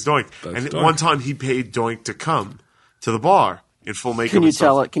 there's Doink. That's and Doink. one time he paid Doink to come to the bar in full makeup. Can you and stuff.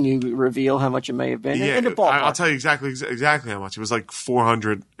 tell it? Can you reveal how much it may have been? Yeah, In the ballpark. I'll tell you exactly how much. It was like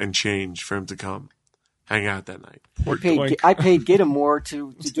 400 and change for him to come hang out that night. I paid Gidim more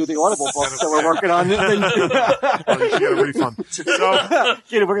to do the Audible book that we're working on. Well, you should get a refund. So,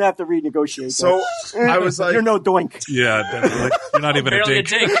 Gidim, we're gonna have to renegotiate. so I was like, you're no Doink. Yeah, definitely. You're not even a Barely a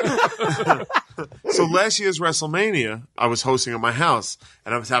dink. dink. so last year's WrestleMania, I was hosting at my house,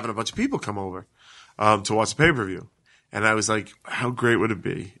 and I was having a bunch of people come over to watch the pay-per-view. And I was like, how great would it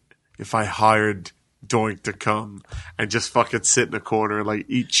be if I hired Doink to come and just fucking sit in a corner and like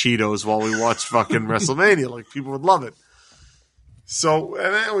eat Cheetos while we watch fucking WrestleMania? Like, people would love it. So,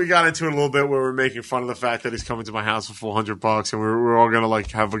 and then we got into it a little bit where we're making fun of the fact that he's coming to my house for $400 and we're all gonna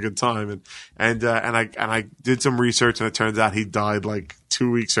like have a good time. And I did some research and it turns out he died like 2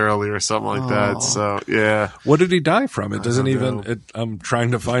 weeks earlier or something like that. So, yeah. What did he die from? It doesn't don't even. know. I'm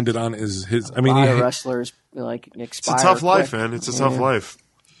trying to find it on his. I A mean, lot of wrestlers like expire. It's a tough life, quick. man. It's a tough life.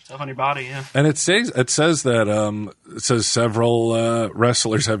 Tough on your body, yeah. and it says that it says several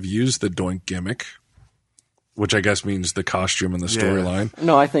wrestlers have used the Doink gimmick, which I guess means the costume and the storyline.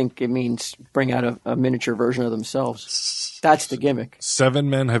 No, I think it means bring out a miniature version of themselves. That's the gimmick. 7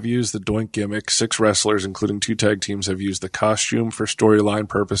 men have used the Doink gimmick. 6 wrestlers, including 2 tag teams, have used the costume for storyline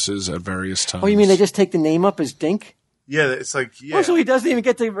purposes at various times. Oh, you mean they just take the name up as Dink? Yeah, it's like, yeah. Oh, so he doesn't even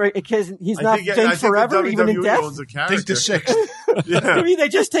get to because he's not Dink forever, even in death. Owns a character. Think the 6th. I mean, they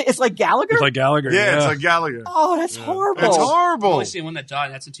just take. It's like Gallagher. It's like Gallagher. Yeah, it's like Gallagher. Oh, that's horrible. It's I've horrible. only seen one that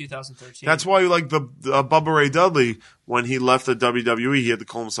died. That's in 2013. That's why, like, the Bubba Ray Dudley, when he left the WWE, he had to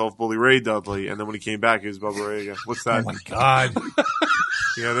call himself Bully Ray Dudley, and then when he came back, he was Bubba Ray again. What's that? Oh my God.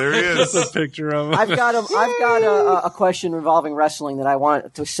 Yeah, there he That's is. a picture of him. I've got a question involving wrestling that I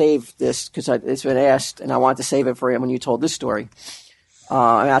want to save this because it's been asked, and I wanted to save it for when you told this story.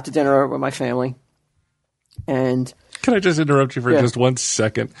 I'm out to dinner with my family, and Can I just interrupt you for Yeah. just 1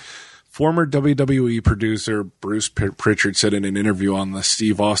 second? Former WWE producer Bruce Pritchard said in an interview on the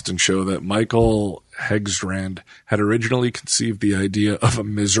Steve Austin show that Michael Hegstrand had originally conceived the idea of a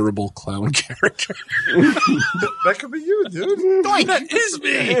miserable clown character. That could be you, dude. That is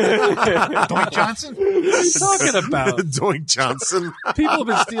me. Doink Johnson? What are you talking about? Doink Johnson. People have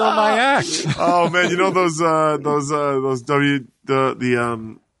been stealing my act. Oh man, you know those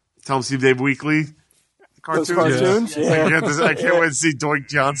Tell 'em Steve Dave Weekly cartoons? those cartoons. Yeah. I can't wait to see Doink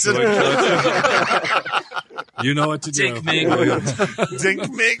Johnson. You know what to do. Dink Ming.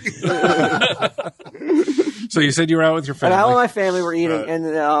 Dink Mig. So you said you were out with your And I and family. my family were eating, Right.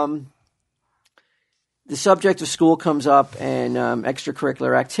 and the subject of school comes up and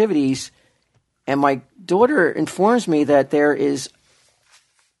extracurricular activities, and my daughter informs me that their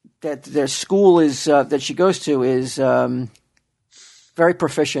school is that she goes to is very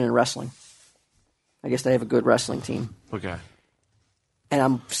proficient in wrestling. I guess they have a good wrestling team. Okay. And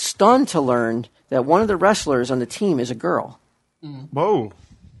I'm stunned to learn that one of the wrestlers on the team is a girl. Whoa.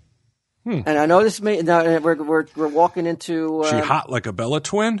 And I know this may now we're walking into She hot like a Bella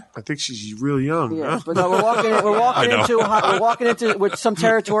twin? I think she's real young. yeah, Huh? but no, we're walking into with some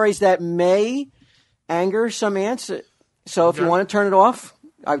territories that may anger some ants. So if you want to turn it off,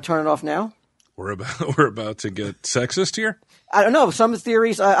 I turn it off now. We're about to get sexist here? I don't know. Some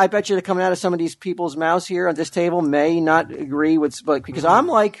theories, I bet you, that coming out of some of these people's mouths here on this table may not agree with, but because I'm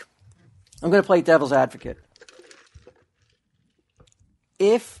going to play devil's advocate.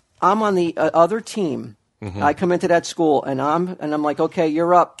 If I'm on the other team, I come into that school and I'm like, okay,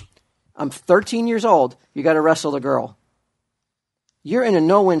 you're up. I'm 13 years old. You got to wrestle the girl. You're in a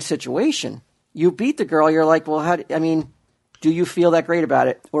no-win situation. You beat the girl. You're like, well, do you feel that great about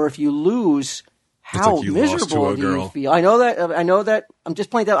it? Or if you lose, how like you lost to miserable a do you girl. feel? I know that. I'm just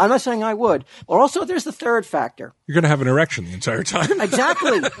pointing out. I'm not saying I would. Or also, there's the third factor. You're going to have an erection the entire time.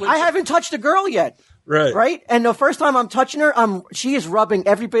 Exactly. I haven't touched a girl yet. Right. Right? And the first time I'm touching her, she is rubbing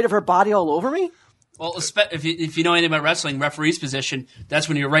every bit of her body all over me. Well, if you know anything about wrestling, referee's position, that's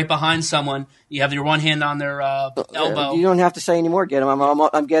when you're right behind someone. You have your one hand on their elbow. You don't have to say anymore, get him.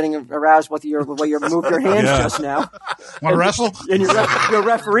 I'm getting aroused with the way you moved your hands just now. Want to wrestle? In your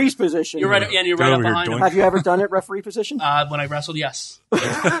referee's position. You're right, and you're right Go up over here, behind Doink. him. Have you ever done it, referee position? When I wrestled, yes. When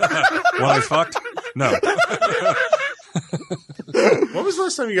I fucked? No. When was the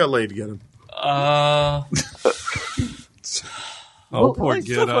last time you got laid to get him? Oh, poor Let's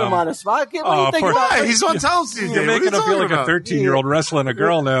kid. put him on a spot. What do you think poor- about Hey, he's on television. You're making him feel like a 13-year-old wrestling a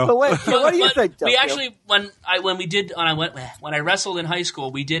girl now. But wait, what do you think? We Delphine? actually, when I wrestled in high school,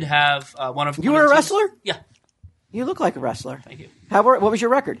 we did have one of. You were a wrestler? Yeah, You look like a wrestler. thank you. What was your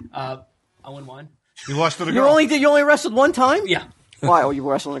record? I won one. You lost to the You girl. only wrestled one time? Yeah. Why? Oh, you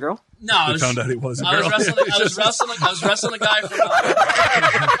were wrestling a girl? No, I was, Found out he was a I was girl. wrestling a guy from.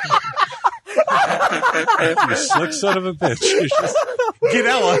 You slick son of a bitch. You just- Get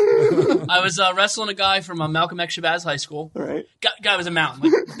Ella. I was wrestling a guy from Malcolm X Shabazz High School. All right. Guy was a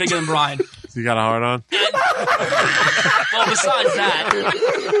mountain, like bigger than Brian. You got a hard on? Well, besides that,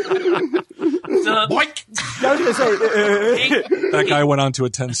 Doink. I was going to say, That guy went on to a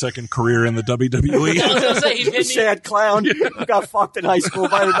 10-second career in the I was WWE. gonna say he hit me. sad clown who got fucked in high school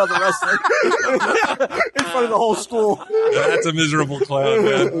by another wrestler in front of the whole school. That's a miserable clown,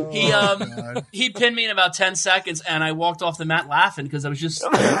 man. He pinned me in about 10 seconds, and I walked off the mat laughing because I was just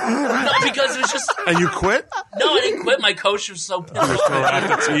because it was just And you quit? no, I didn't quit. My coach was so pissed off. Throw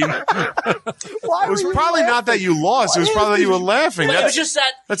out the team. Why It was were you probably not that you lost. It was probably that you were laughing. It was just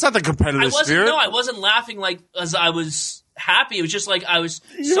that That's not the I competitive wasn't. spirit. No, I wasn't laughing like as I was happy. It was just like I was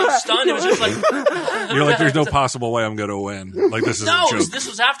so stunned. It was just like You're like, there's no possible way I'm going to win. Like, this is no. a joke. This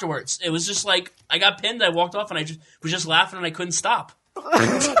was afterwards. It was just like I got pinned. I walked off, and I was just laughing, and I couldn't stop.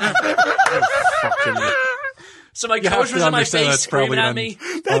 Fucking- So my You have coach to was in my understand face that's probably screaming at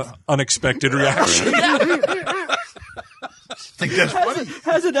an me. unexpected reaction. I think that's funny.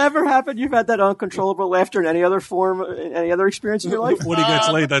 Has it ever happened? You've had that uncontrollable laughter in any other form, in any other experience in your life? When he gets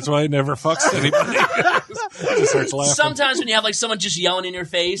laid, that's why he never fucks anybody. He just starts laughing. Sometimes when you have like someone just yelling in your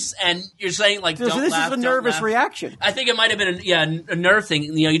face, and you're saying like, This "Don't is laugh, a don't nervous laugh." reaction. I think it might have been a nerve thing.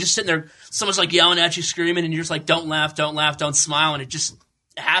 You know, you're just sitting there, someone's like yelling at you, screaming, and you're just like, don't laugh, don't smile, and it just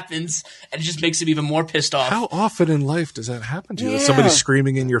happens, and it just makes him even more pissed off. How often in life does that happen to you? Yeah. That somebody's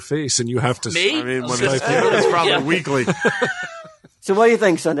screaming in your face and you have to... Me? I mean, when Okay. it's probably Yeah. weekly. So what do you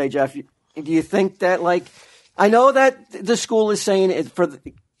think, Sunday Jeff? Do you think that, like, I know that the school is saying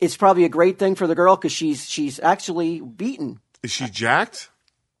it's probably a great thing for the girl because she's actually beaten. Is she jacked?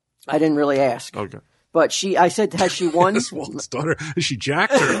 I didn't really ask. Okay. But I said, has she won? Walt's daughter, is she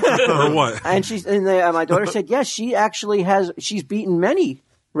jacked or what? And my daughter said, yes, she actually she's beaten many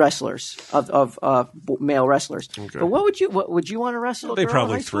wrestlers of male wrestlers. Okay. But would you want to wrestle? They a girl in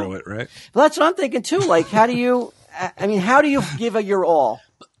probably high school? threw it, right? Well, that's what I'm thinking too. Like, how do you give it your all?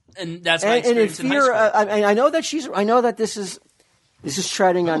 And that's my And in experience in high fear, school. I know that this is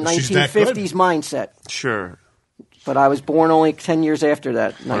treading on She's that good. 1950s mindset. Sure. But I was born only 10 years after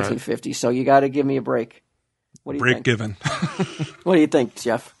that, 1950. So you got to give me a break. What do you Break think? given. What do you think,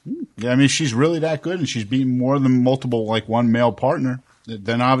 Jeff? Yeah, I mean, she's really that good, and she's beaten more than multiple, like one male partner.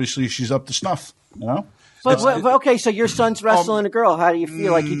 Then obviously she's up to snuff. You know. But okay, so your son's wrestling a girl. How do you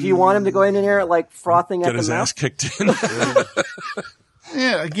feel? Like, do you want him to go in there like frothing at Get the his mouth? ass kicked in.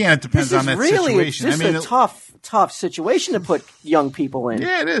 Yeah, again, it depends This on is that really situation. this is a tough situation to put young people in.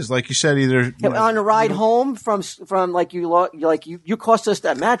 Yeah, it is. Like you said, either On a ride home from like you cost us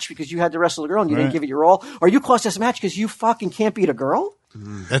that match because you had to wrestle a girl and you didn't give it your all, or you cost us a match because you fucking can't beat a girl.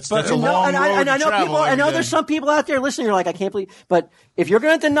 That's a long road and I know to travel people. I know every there's day. some people out there listening. You're like, I can't believe. But if you're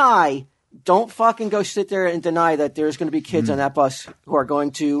going to deny, don't fucking go sit there and deny that there's going to be kids on that bus who are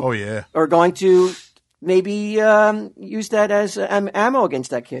going to. Oh, yeah. Are going to maybe use that as ammo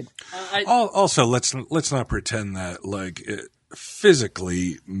against that kid. Also, let's not pretend that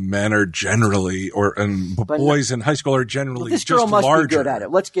physically men are generally boys in high school are generally This just girl must larger. be good at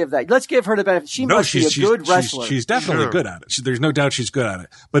it. Let's give her the benefit. She must be a good wrestler. She's definitely good at it. There's no doubt she's good at it.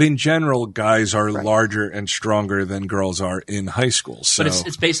 But in general, guys are larger and stronger than girls are in high school. So. But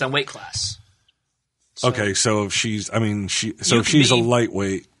it's based on weight class. So, okay, so if she's a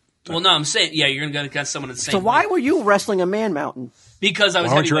lightweight. Well, no, I'm saying, yeah, you're going to go against someone of the same So why weight. were you wrestling a man mountain? Because I was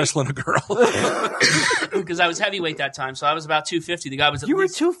Why weren't you heavyweight. wrestling a girl? Because I was heavyweight that time, so I was about 250. The guy was at You were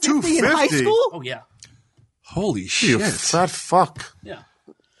least 250 in high 250? school? Oh, yeah. Holy You shit! fat fuck. Yeah.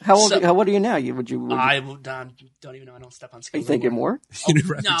 How old? So- How old are you now? Would you don't even know. I don't step on are scale. you thinking more? You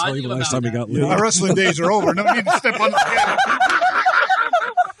never have to No, I tell you knew the last about time you got that. laid. Our wrestling days are over. No need to step on the scale.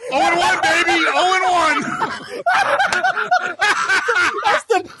 0-1, baby. 0-1. That's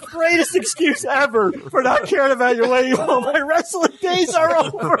the greatest excuse ever for not caring about your weight. Well, my wrestling days are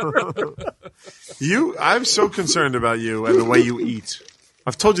over. I'm so concerned about you and the way you eat.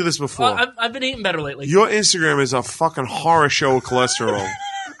 I've told you this before. I've been eating better lately. Your Instagram is a fucking horror show of cholesterol.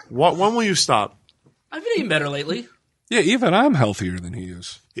 When will you stop? I've been eating better lately. Yeah, even I'm healthier than he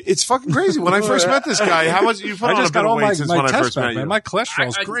is. It's fucking crazy. When I first met this guy, how much you put I on a just bit got of all weight my since when I tests first back, met you? man. My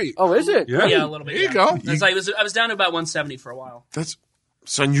cholesterol's I- great. Oh, is it? Yeah. Yeah, a little bit. There you yeah. go. I was down to about 170 for a while.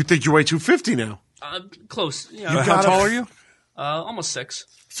 So you think you weigh 250 now? Close. Yeah. How tall are you? Almost 6.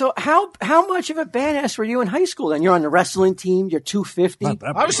 So how much of a badass were you in high school? Then you're on the wrestling team. You're 250. Not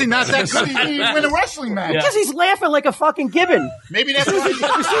that Obviously not that good. He didn't win a wrestling match. Because he's laughing like a fucking gibbon. Maybe that's why.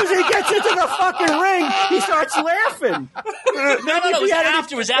 As soon as he gets into the fucking ring, he starts laughing. No, it was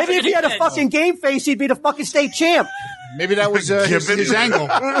afterwards. After Maybe if he had a the fucking game face, he'd be the fucking state champ. Maybe that was his angle.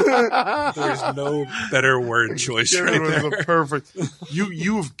 There's no better word choice It right was there. the perfect.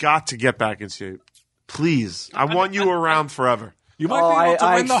 You've got to get back in shape, please. I want you around forever. You might be able to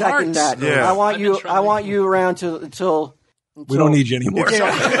I win the second hearts. that. Yeah. I want I've been you. I trying. want you around until. We don't need you anymore.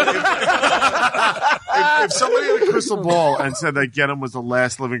 If somebody had a crystal ball and said that Genom was the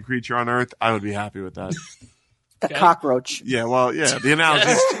last living creature on Earth, I would be happy with that. a cockroach. Yeah, well, yeah, the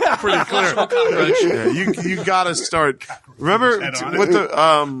analogy's pretty clear. Yeah, you got to start. Remember with the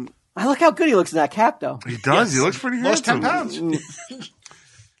I look how good he looks in that cap, though. he does. He looks pretty Lost 10 handsome. pounds.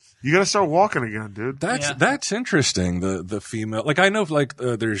 You got to start walking again, dude. That's interesting. The female, like I know,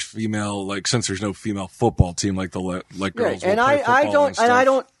 there's female, since there's no female football team, like girls. Yeah, will and play I football don't, stuff. and I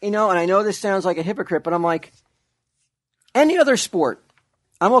don't, and I know this sounds like a hypocrite, but I'm like, any other sport,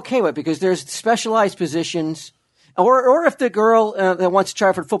 I'm okay with because there's specialized positions, or if the girl that wants to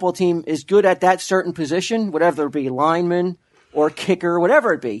try for the football team is good at that certain position, whatever it be, lineman or kicker,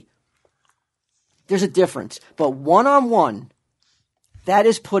 whatever it be, there's a difference. But one-on-one, that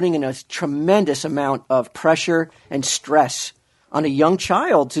is putting in a tremendous amount of pressure and stress on a young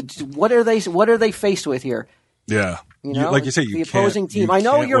child. What are they faced with here? Yeah, You know, like you say, the opposing team. I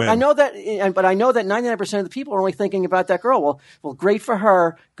know win. I know that, but I know that 99% of the people are only thinking about that girl. Well, great for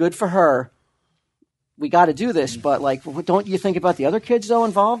her, good for her. We got to do this, but don't you think about the other kids though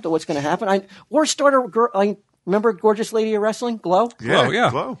involved, or what's going to happen? Or start a girl. Remember Gorgeous Lady of Wrestling, Glow? Yeah.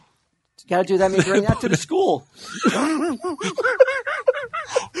 Glow. Got to do that. Maybe bring that to the school.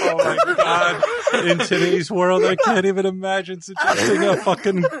 Oh my god! In today's world, I can't even imagine suggesting a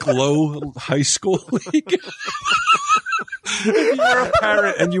fucking Glow high school league. If you're a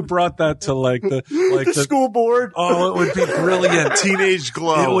parent and you brought that to the School board. oh, it would be brilliant. Teenage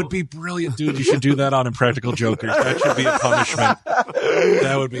Glow. It would be brilliant, dude. You should do that on Impractical Jokers. That should be a punishment.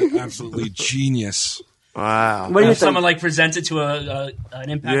 That would be absolutely genius. Wow. What do you think? Someone presents it to an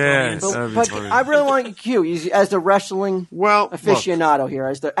impact Yes. audience. That'd be But funny. I really want you as the wrestling Well, look, aficionado here,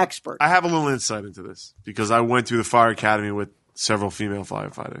 as the expert. I have a little insight into this because I went through the fire academy with several female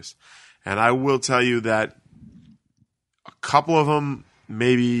firefighters, and I will tell you that a couple of them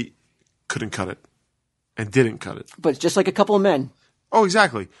maybe couldn't cut it and didn't cut it. But it's just like a couple of men. Oh,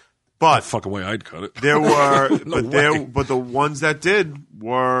 exactly. But Fucking way I'd cut it. there were, way. but the ones that did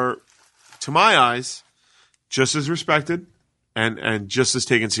were, to my eyes, just as respected and just as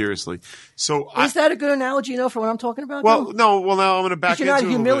taken seriously. So Is that a good analogy, for what I'm talking about? well, though? no, well now I'm going to back But you're into not it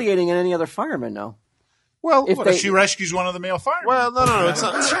a little bit. humiliating any other fireman, though. Well, If What they- if she rescues one of the male firemen? well, no. It's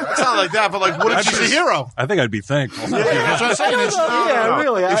not like that. But like, what if She's a hero. I think I'd be thankful. That's what I'm saying.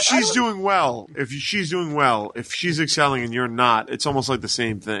 Really. If she's doing well, if she's excelling and you're not, it's almost like the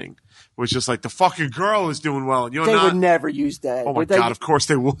same thing. Where it's just like the fucking girl is doing well and you're They not. would never use that. Oh my Would they- God! Of course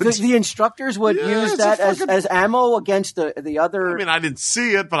they would. The instructors would Yeah, use it's a that fucking- as ammo against the other. I mean, I didn't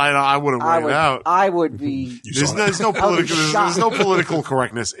see it, but I wouldn't write it out. I would be. There's no political. shocked. There's no political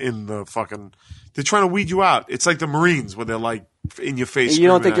correctness in the fucking. They're trying to weed you out. It's like the Marines where they're like in your face. You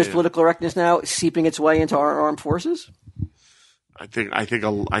don't screaming think at there's you. political correctness now seeping its way into our armed forces? I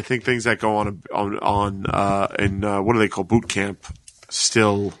think things that go on in what do they call boot camp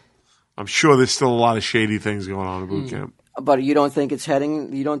still. I'm sure there's still a lot of shady things going on in boot camp. But you don't think it's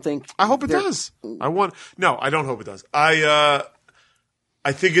heading? You don't think? I hope it does. I don't hope it does. I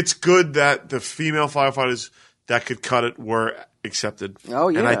think it's good that the female firefighters that could cut it were accepted. Oh,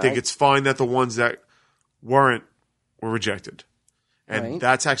 yeah. And I think it's fine that the ones that weren't were rejected. And Right.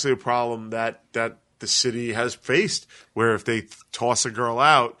 that's actually a problem that the city has faced, where if they toss a girl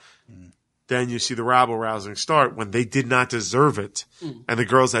out, then you see the rabble-rousing start when they did not deserve it. And the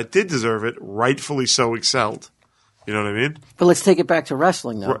girls that did deserve it, rightfully so, excelled. You know what I mean? But let's take it back to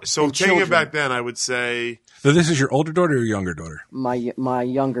wrestling now. So And taking children. it back then, I would say... So this is your older daughter or your younger daughter? My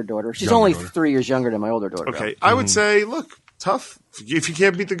younger daughter. She's Younger only daughter. 3 years younger than my older daughter. Okay, I would say, look, tough. If you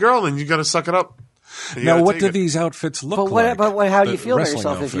can't beat the girl, then you got to suck it up. And you Now, gotta what take do it. these outfits look But like? how do The you feel about wrestling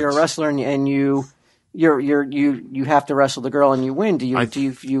yourself if you're a outfits. wrestler and you have to wrestle the girl and you win? Do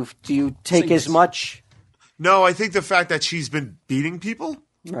you take as much? No, I think the fact that she's been beating people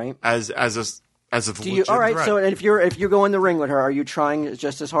Right. as a Do you? legit All right. threat. So if you go in the ring with her, are you trying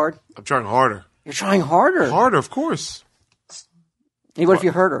just as hard? I'm trying harder. You're trying harder. Harder, of course. Hey, what if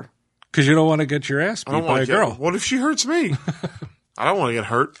you hurt her? Because you don't want to get your ass I beat don't by want a to girl. What if she hurts me? I don't want to get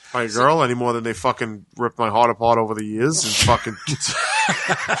hurt by a girl any more than they fucking ripped my heart apart over the years and fucking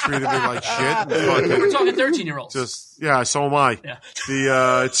treated me like shit. And fucking We're talking 13-year-olds. so am I.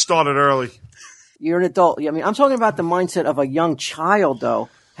 Yeah. It started early. You're an adult. I mean, I'm talking about the mindset of a young child, though,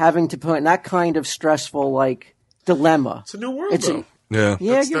 having to put in that kind of stressful dilemma. It's a new world, though. Yeah.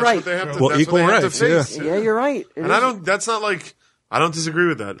 Yeah, That's you're what right. they have to, Well, that's equal what they have rights, to face. Yeah, you're right. It And is- I don't. That's not like I don't disagree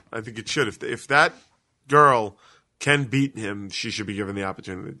with that. I think it should. If that girl can beat him, she should be given the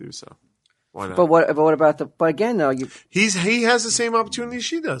opportunity to do so. Why not? But what about the? But again, though, he has the same opportunity as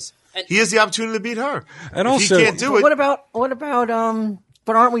she does. He has the opportunity to beat her. And If also- he can't do But it. what about?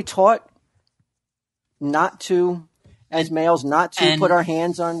 But aren't we taught not to, as males, not to And- put our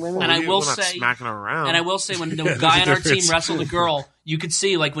hands on women? And I will We're not say, smacking her around. and I will say, when the guy on our team wrestled a girl, you could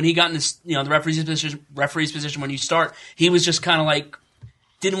see when he got in this, the referee's position when you start, he was just kind of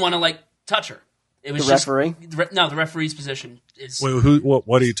didn't want to touch her. It was The referee? No, the referee's position is. Wait,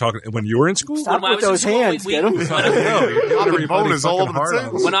 what are you talking? When you were in school? Stop when I with was in those school, hands, we- get 'em. Popping boners all over the fucking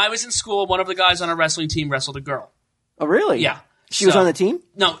table. When I was in school, one of the guys on our wrestling team wrestled a girl. Oh, really? Yeah. She was So- on the team,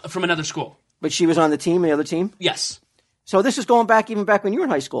 No, from another school. but she was on the team, the other team. Yes. So this is going back even back when you were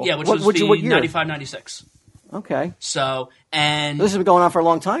in high school. Yeah, which what, was what, the what year? 95, 96. Okay, So, and this has been going on for a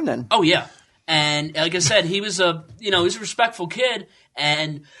long time then. oh yeah, and like I said, he was a respectful kid,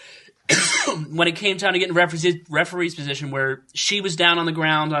 and when it came time to get in referee's position, where she was down on the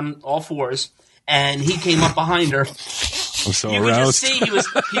ground on all fours, and he came up behind her, I'm so you could just aroused. see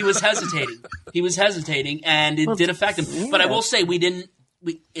he was hesitating. He was hesitating, and it did affect him. But I will say, we didn't.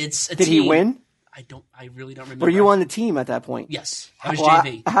 It's a Did team. he win? I really don't remember. Were you on the team at that point? Yes, I was Well,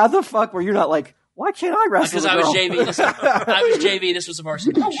 JV. How the fuck were you not why can't I wrestle Because the I was girl? JV. I was JV. This was a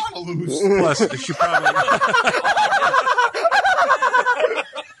varsity match. Plus, she probably.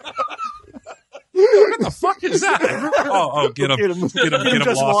 What the fuck is that? Oh, get him, get him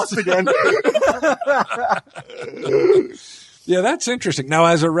just lost. lost again. Yeah, that's interesting. Now,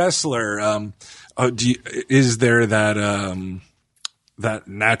 as a wrestler, is there that that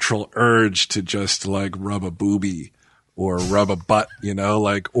natural urge to just rub a boobie or rub a butt,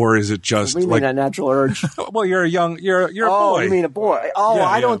 or is it just We mean that natural urge. well, you're you're a Oh, boy. you mean a boy? Oh, Yeah,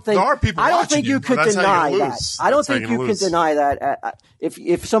 I yeah. don't think. There are people I don't watching think you you, could but that's how deny you that. lose. I don't That's how think you you can lose. deny that.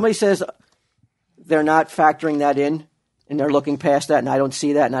 If somebody says they're not factoring that in and they're looking past that, and I don't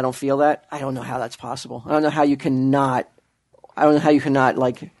see that and I don't feel that, I don't know how that's possible. I don't know how you cannot. I don't know how you cannot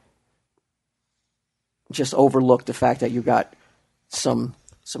just overlook the fact that you got some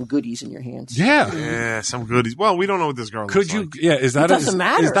some goodies in your hands. Yeah. Yeah, some goodies. Well, we don't know what this girl Could looks you? like. Yeah. Is that doesn't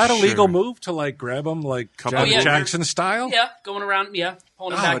matter. Is that a legal Sure. move to like grab him like Couple Janet of Jackson style? Yeah, going around, pulling him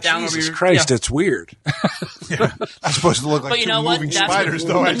Oh, back down over Jesus your Christ! yeah. It's weird. That's supposed to look like But you two know what? moving That's spiders,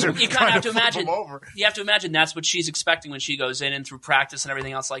 what, though. As you they're kind of trying have to flip imagine. them over. You have to imagine that's what she's expecting when she goes in and through practice and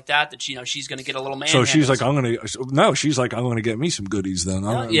everything else like that. That she's going to get a little man. So she's like, I'm gonna get me some goodies then.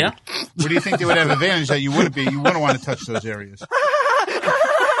 yeah. What do you think they would have advantage that you wouldn't be? You wouldn't want to touch those areas.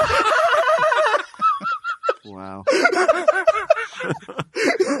 Wow.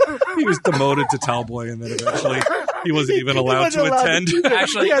 He was demoted to towboy, and then eventually he wasn't even allowed to attend.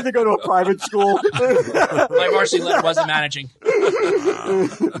 Actually, he had to go to a private school. my varsity letter wasn't managing.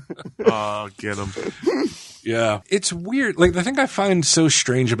 Oh, get him. Yeah, it's weird. Like the thing I find so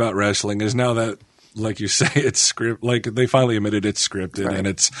strange about wrestling is now that, like you say, it's script. Like they finally admitted it's scripted and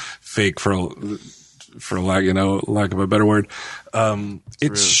it's fake for lack of a better word.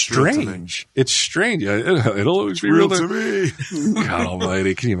 It's real to me. strange. It's strange. Yeah, it'll always be Real real to me. God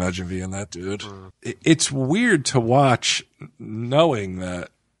Almighty, can you imagine being that dude? It's weird to watch, knowing that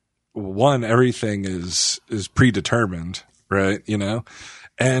one, everything is predetermined, right?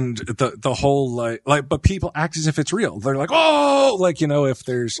 And the whole but people act as if it's real. They're like, oh, if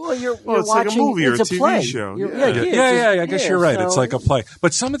there's You're it's watching, like a movie or a it's TV play. show. I guess you're right. It's like a play.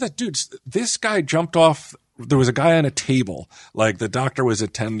 But some of the dudes, this guy jumped off. There was a guy on a table. Like the doctor was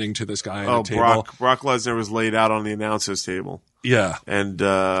attending to this guy on a table. Brock Lesnar was laid out on the announcer's table. Yeah. And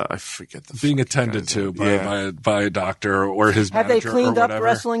I forget the being fucking attended guy's to name. by a doctor or his Have they manager cleaned or up whatever.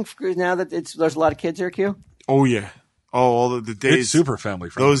 wrestling now that there's a lot of kids there, Q? Oh, yeah. Oh, all the days. It's super family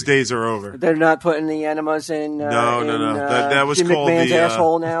friendly. Those days are over. They're not putting the enemas in. No. That was Jim called McMahon's the,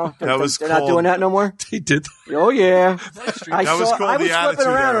 asshole now. that was they're not called- doing that no more. He did. Oh yeah, I That was saw. called I was the flipping Attitude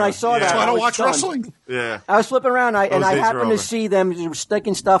around and I Era. saw Yeah. that. That's I I don't was watch stunned. wrestling. Yeah. I was flipping around and I days are happened to over. see them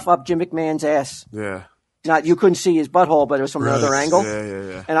sticking stuff up Jim McMahon's ass. Yeah. Not you couldn't see his butthole, but it was from another angle.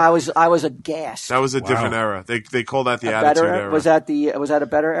 Yeah. And I was aghast. That was a different era. They call that the A Attitude better Era. was that a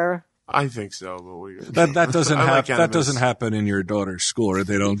better era? I think so, but That doesn't I like that doesn't happen in your daughter's school, right?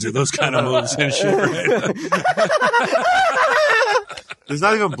 They don't do those kind of moves and shit, right? There's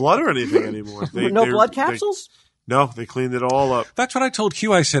not even blood or anything anymore. No blood capsules? No, they cleaned it all up. That's what I told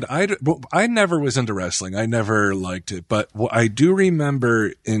Q. I said, I never was into wrestling. I never liked it. But I do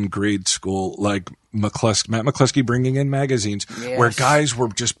remember in grade school, like Matt McCluskey bringing in magazines where guys were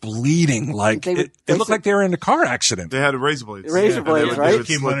just bleeding. Like it looked like they were in a car accident. They had razor blades. Razor blades, right?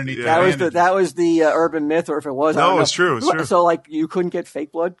 Came underneath yeah. That was the urban myth, or if it was, I No, don't know. it's true. It's true. So, like, you couldn't get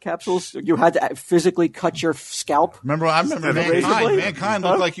fake blood capsules. You had to physically cut your scalp. I remember razor blade? Mankind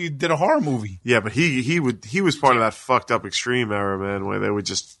looked like you did a horror movie. Yeah, but he was part of that fucked up extreme era, man, where they would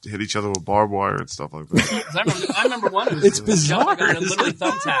just hit each other with barbed wire and stuff like that. I remember one. It's bizarre. Literally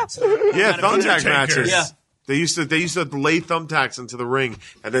thumbtacks. Yeah, thumbtack matches. Yeah. They used to lay thumbtacks into the ring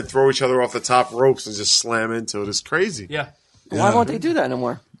and then throw each other off the top ropes and just slam into it. It's crazy. Yeah. Why won't they do that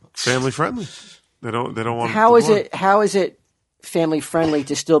anymore? Family friendly. They don't want. How is it family friendly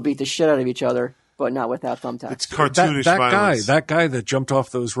to still beat the shit out of each other, but not without thumbtacks? It's cartoonish violence. That guy that jumped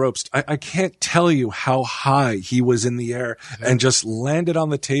off those ropes, I can't tell you how high he was in the air and just landed on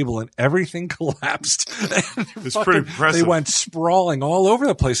the table and everything collapsed. It's pretty impressive. They went sprawling all over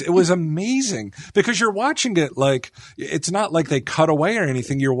the place. It was amazing because you're watching it like, it's not like they cut away or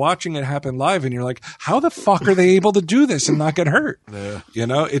anything. You're watching it happen live and you're like, how the fuck are they able to do this and not get hurt? Yeah.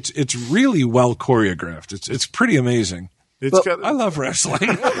 It's really well choreographed. It's pretty amazing. I love wrestling.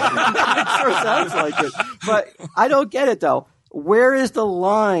 It sure sounds like it. But I don't get it, though. Where is the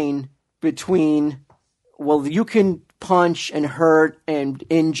line between, well, you can punch and hurt and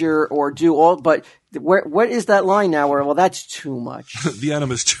injure or do all, but what is that line now where, well, that's too much? The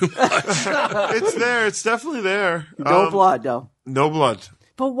enemy's too much. It's there. It's definitely there. No blood, though. No blood.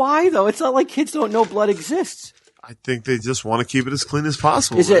 But why, though? It's not like kids don't know blood exists. I think they just want to keep it as clean as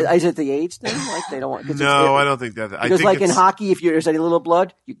possible. Is it the AIDS thing? Like they don't want? No, I don't think that. Because I think like in hockey, if there's any little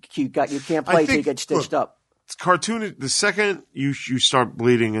blood, you can't play until you get stitched up. It's cartoonish. The second you start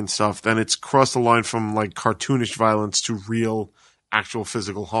bleeding and stuff, then it's crossed the line from like cartoonish violence to real, actual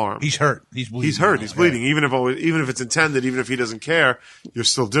physical harm. He's hurt. He's bleeding. He's hurt. He's bleeding. Even if it's intended, even if he doesn't care, you're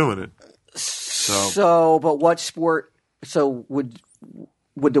still doing it. So but what sport? So would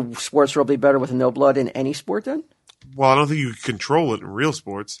the sports world be better with no blood in any sport then? Well, I don't think you can control it in real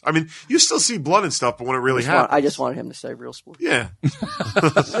sports. I mean, you still see blood and stuff, but when it really happens. I just wanted him to say real sport. Yeah.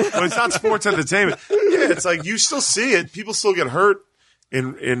 But it's not sports entertainment. Yeah, it's like you still see it. People still get hurt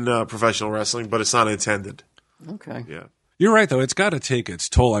in professional wrestling, but it's not intended. Okay. Yeah. You're right, though. It's got to take its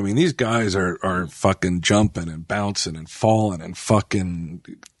toll. I mean, these guys are fucking jumping and bouncing and falling and fucking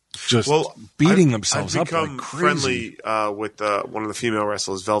just beating themselves up like crazy. I've become friendly with one of the female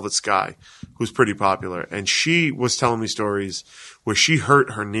wrestlers, Velvet Sky, who's pretty popular. And she was telling me stories where she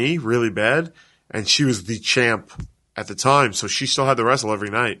hurt her knee really bad, and she was the champ at the time. So she still had to wrestle every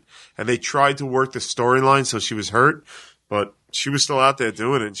night. And they tried to work the storyline so she was hurt, but she was still out there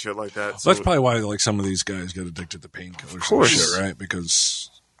doing it and shit like that. So that's probably why like some of these guys get addicted to painkillers and shit, right? Because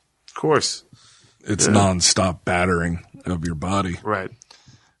of course it's nonstop battering of your body. Right.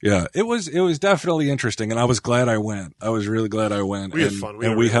 Yeah, it was definitely interesting, and I was glad I went. I was really glad I went. We had fun.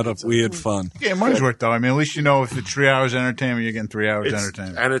 We had fun. Yeah, money's worth though. I mean, at least you know if it's 3 hours entertainment, you're getting 3 hours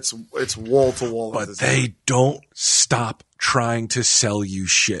entertainment. And it's wall to wall. But they don't stop trying to sell you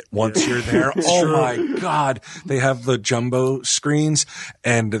shit once you're there. Oh my God. They have the jumbo screens,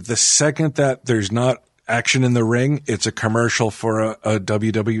 and the second that there's not action in the ring, it's a commercial for a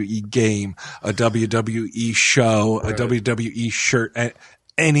WWE game, a WWE show, a WWE shirt,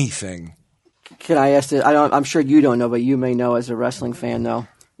 anything. Can I ask this? I'm sure you don't know, but you may know as a wrestling fan, though.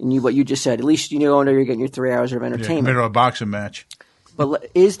 And what you just said, at least you know you're getting your 3 hours of entertainment. Compared to a boxing match.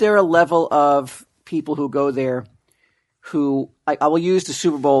 But is there a level of people who go there who I will use the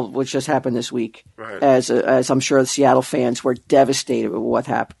Super Bowl, which just happened this week, as I'm sure the Seattle fans were devastated with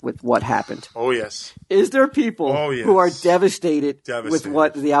what happened. Oh yes. Is there people who are devastated with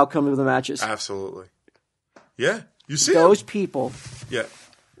what the outcome of the match is? Absolutely. Yeah, you see those people. Yeah.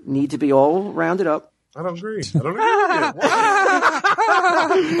 Need to be all rounded up. I don't agree. Why?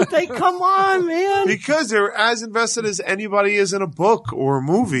 Come on, man. Because they're as invested as anybody is in a book or a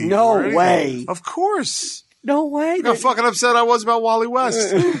movie. No way. Of course. No way. Look how fucking upset I was about Wally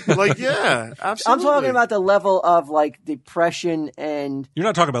West. Like, yeah, absolutely. I'm talking about the level of like depression and. You're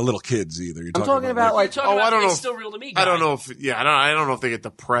not talking about little kids either. I'm talking about like. I don't know. It's still real to me. Guy. I don't know if. Yeah, I don't know if they get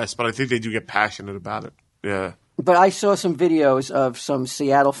depressed, but I think they do get passionate about it. Yeah. But I saw some videos of some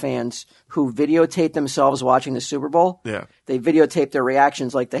Seattle fans who videotaped themselves watching the Super Bowl. Yeah. They videotape their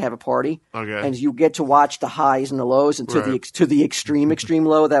reactions like they have a party. Okay. And you get to watch the highs and the lows and to the extreme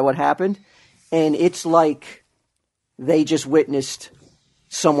low that what happened. And it's like they just witnessed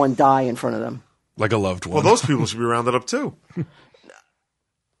someone die in front of them. Like a loved one. Well, those people should be rounded up too.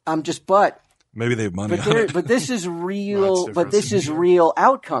 Maybe they have money. But this is real. But this is real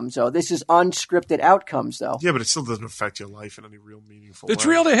outcomes, though. This is unscripted outcomes, though. Yeah, but it still doesn't affect your life in any real meaningful way. It's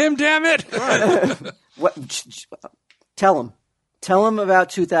real to him, damn it! Right. Tell him about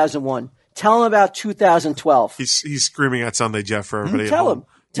 2001. Tell him about 2012. He's screaming at Sunday Jeff for everybody. Tell him.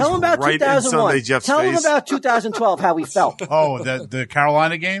 Tell him about 2001. Tell him about 2012, how he felt. Oh, the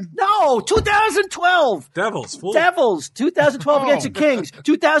Carolina game? No, 2012. Devils. 2012 against the Kings.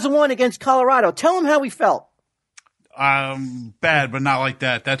 2001 against Colorado. Tell him how he felt. Bad, but not like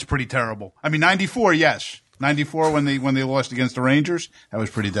that. That's pretty terrible. I mean, 94, yes. 94 when they lost against the Rangers, that was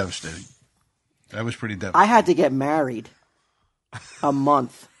pretty devastating. I had to get married a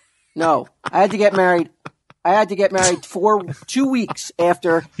month. No, I had to get married for 2 weeks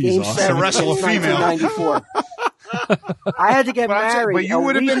after Game 7 of 1994. I had to get married. But you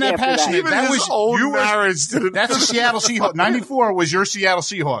would have been that passionate. That was old marriage. That's a Seattle Seahawk. 94 was your Seattle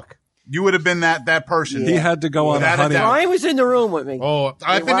Seahawk. You would have been that person. He had to go on a honeymoon. Brian was in the room with me. Oh,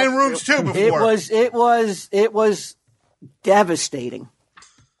 I've been in rooms too before. It was devastating.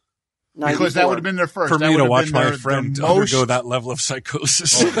 Because that would have been their first. For me to watch my friend undergo that level of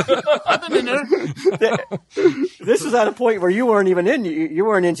psychosis. I've been in there. This was at a point where you weren't even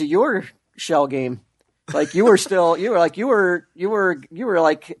into your shell game. Like you were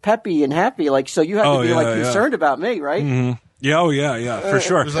like peppy and happy. Like, so you had to be concerned about me, right? Mm-hmm. Yeah, for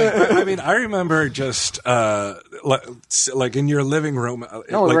sure. I mean, I remember just like in your living room.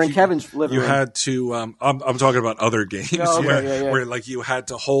 No, we were in Kevin's living room. You had to. I'm talking about other games where like you had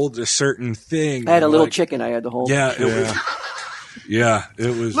to hold a certain thing. I had a little chicken I had to hold. Yeah, it was. Yeah,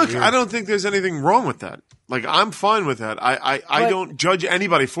 it was. Look, weird. I don't think there's anything wrong with that. Like, I'm fine with that. I don't judge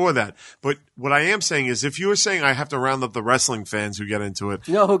anybody for that. But what I am saying is, if you were saying I have to round up the wrestling fans who get into it,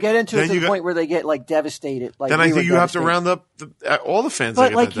 who get into it to the point where they get like devastated. Like, then I think you have to round up all the fans.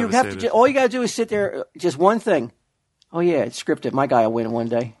 But like, you have to. All you got to do is sit there. Just one thing. Oh yeah, it's scripted. My guy will win one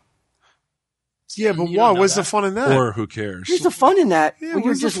day. Yeah, but why? What's the fun in that? Or who cares? There's the fun in that. Yeah, well,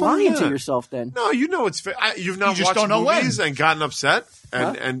 you're just lying to yourself then. No, you know it's you've not watched movies and gotten upset,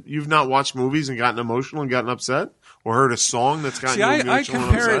 and you've not watched movies and gotten emotional and gotten upset, or heard a song that's gotten you emotional I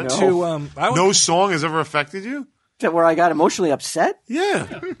compare and upset. it to no song has ever affected you. Where I got emotionally upset?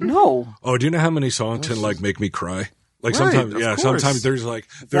 Yeah. No. Oh, do you know how many songs can like make me cry? Like Right, sometimes, of yeah, course. sometimes there's like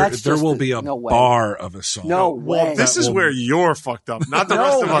there That's will just be a no way. bar of a song. No Well, way. this is where you're fucked up, not the no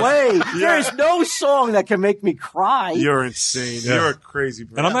rest of us. way. Yeah. There's no song that can make me cry. You're insane. Yeah. You're a crazy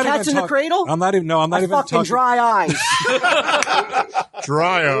person. And I'm not Cats even in the Cradle? I'm not even. No, I'm not I even fucking talking. dry eyes.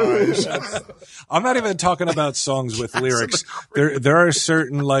 Dry eyes. I'm not even talking about songs with lyrics. There are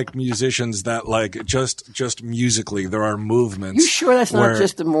certain like musicians that like just musically there are movements. You sure that's where- not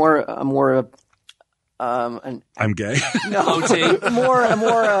just a more an I'm gay. OT.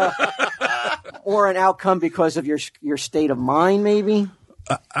 more an outcome because of your state of mind, maybe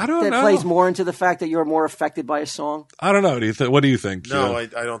I don't that know. plays more into the fact that you're more affected by a song. I don't know. What do you think? No, Q?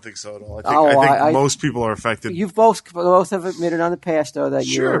 I don't think so at all. I Oh, think I- most people are affected. You've both have admitted on the past though that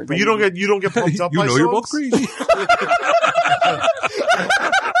Sure, you're but you don't get pumped up. You by know you're both songs? crazy.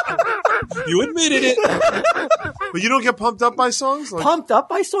 You admitted it. But you don't get pumped up by songs. Like, pumped up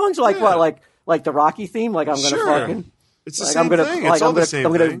by songs like Yeah. what like the Rocky theme. Like I'm gonna Sure. fucking. it's the Like same I'm gonna thing. like It's all I'm the gonna same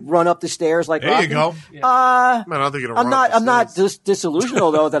I'm gonna thing. run up the stairs like There Rocky. you go. Man, I'm not thinking of I'm not stairs.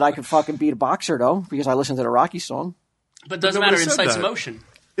 disillusional though that I could fucking beat a boxer though because I listened to the Rocky song. But it doesn't Nobody matter. It said incites that. emotion.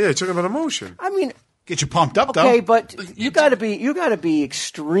 Yeah, you're talking about emotion. I mean, Get you pumped up, though. okay, but you got to be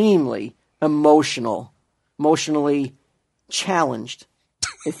extremely emotionally challenged.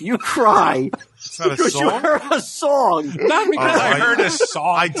 If you cry It's not a because you song. heard a song, Not because I heard a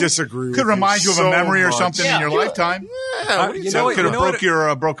song. I disagree. With Could remind you of so a memory or much. something in your lifetime. Yeah, what are you know what- Could have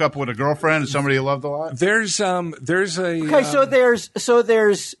what- broke up with a girlfriend and somebody you loved a lot. There's a okay, so there's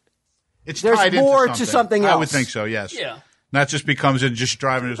It's There's tied more into to something I would else. think so. Yes. Yeah. Not just becomes it just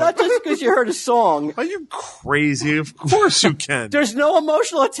driving. not just because you heard a song. Are you crazy? Of course you can. There's no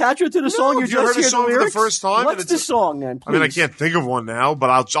emotional attachment to the song. You if you just heard a hear song the for the lyrics. first time and What's it's- the song then? Please? I mean, I can't think of one now, but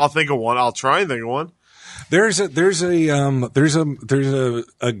I'll think of one. I'll try and think of one. There's a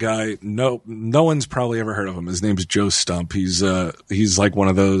guy. No one's probably ever heard of him. His name's Joe Stump. He's like one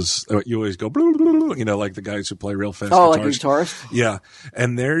of those you always go blah, blah, blah, you know, like the guys who play real fast Oh, guitars. like a guitarist. Yeah,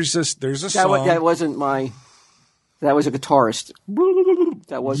 and there's a song. That wasn't my. That was a guitarist.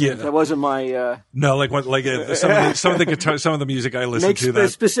 That wasn't. Yeah. That wasn't my. No, like some of the music I listen to. That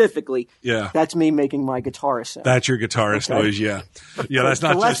Specifically. Yeah. That's me making my guitarist sound. that's your guitarist Okay. noise. Yeah, yeah. That's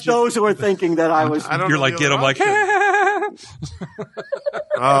not Unless just you. those who are thinking that I was. I don't You're know like the get other them like. option.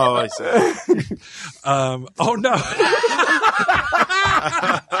 Oh, I see. Oh no.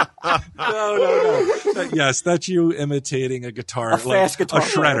 No. Yes, that's you imitating a guitar, fast guitar a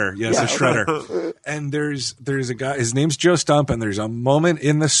shredder. Yes, Yeah. a shredder. And there's a guy. His name's Joe Stump, and there's a moment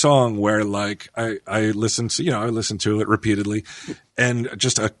in the song where like I listen to it repeatedly, and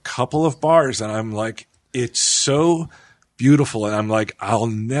just a couple of bars, and I'm like, it's so beautiful, and I'm like, I'll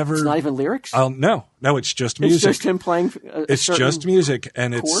never. It's not even lyrics. No, it's just It's music. just him playing. It's just music,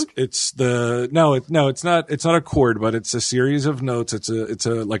 and chord? it's not a chord, but it's a series of notes. It's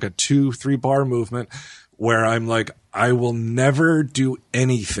a like a 2-3 bar movement where I'm like, I will never do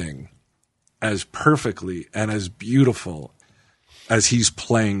anything as perfectly and as beautiful as he's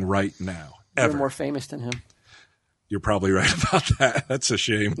playing right now. You're Ever. more famous than him. You're probably right about that. That's a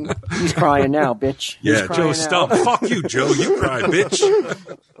shame. He's crying now, bitch. He's Yeah, crying Joe now. Stump. Fuck you, Joe. You cry,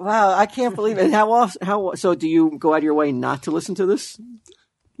 bitch. Wow, I can't believe it. How so? Do you go out of your way not to listen to this?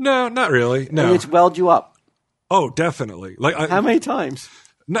 No, not really. No. It's welled you up. Oh, definitely. Like How many times?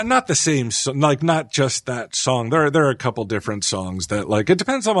 Not the same, like not just that song. There are a couple different songs that like it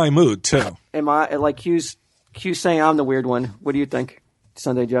depends on my mood too. Am I like Q's saying I'm the weird one? What do you think,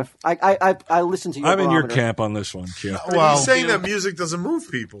 Sunday Jeff? I listen to your I'm in your barometer. camp on this one, Q. Well, he's saying that music doesn't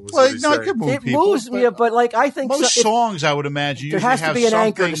move people. is well, what he's no, it saying. could move It people. moves me, but like I think most songs, I would imagine, there usually has to have be an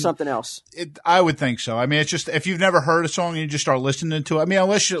anchor to something- something else. I would think so. I mean, it's just if you've never heard a song and you just start listening to it. I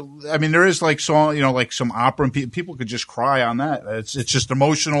mean, there is like song, like some opera, and people could just cry on that. It's just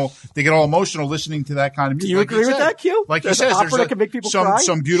emotional. They get all emotional listening to that kind of music. Do you agree with that, Q? Like you There's said, opera there's that can make people some cry?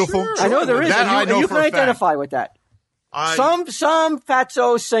 some beautiful. I know there is. That and I know you for can a fact. identify with that. Some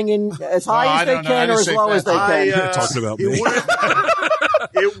fatsos singing as high I as they don't know. I can or just as say low as they fatso. can. Talking about me.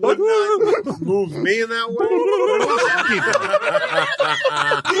 It would not move me in that way.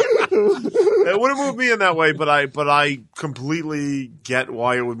 It wouldn't move me in that way, but I completely get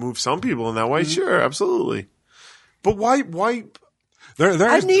why it would move some people in that way. Sure, absolutely. But why? I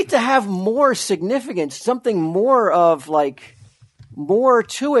There's need to have more significance, something more of like more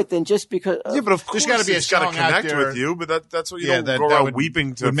to it than just because. Yeah, but of course There's gotta be a it's got to song out connect there. with you. But that's what you Yeah, don't that go that around would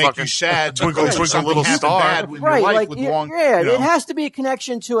weeping to would make fucking you sad. twinkle, because twinkle, something little happened star. bad in your Right, life like with yeah, long, it has to be a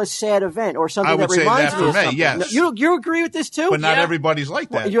connection to a sad event or something I would that say reminds that you for of me, something. yes. You agree with this too? but not Yeah. everybody's like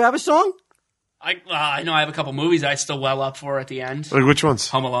that. You have a song? I know I have a couple movies I still well up for at the end. Like which ones?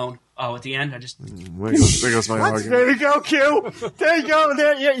 Home Alone. Oh, at the end, I just There goes my argument. There you go, Q. There you go.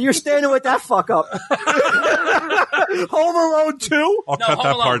 There, you're standing with that fuck up. Home Alone 2? I'll cut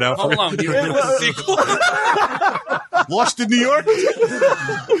that part out. Home Alone. You're doing the sequel. Lost in New York.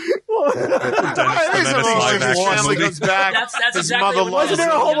 Family comes back. That's his exactly mother what loves Wasn't there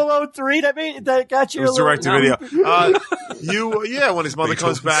a Home Alone 3 that got you? It was a direct to little- video. When his mother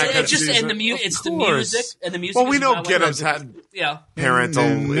comes back, It's just in the music. It's the music and the music. Well, we is know why- Giddim's had Yeah.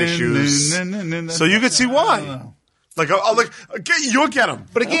 parental issues, so you could see why. Like, you'll get him.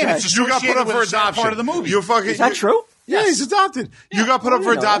 But again, Okay. it's You got put up for with a sad adoption. part of the movie. You're fucking. Is that true? Yeah, he's adopted. You got put up for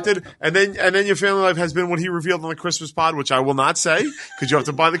didn't know adopted, and then your family life has been what he revealed on the Christmas pod, which I will not say because you have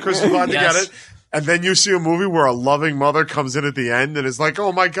to buy the Christmas pod to Yes. get it. And then you see a movie where a loving mother comes in at the end and is like,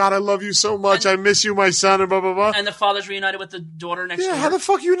 "Oh my God, I love you so much. I miss you, my son," and blah blah blah. And the father's reunited with the daughter next Yeah, door. how the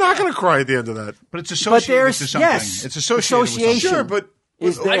fuck are you not going to cry at the end of that? But it's associated there's- to something. yes, It's associated with association. something. Sure, but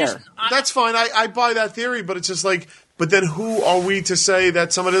Is there? that's fine. I buy that theory, but it's just like, but then who are we to say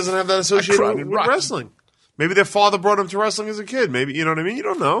that someone doesn't have that associated cried with in Rocky. wrestling? Maybe their father brought him to wrestling as a kid. Maybe, you know what I mean? You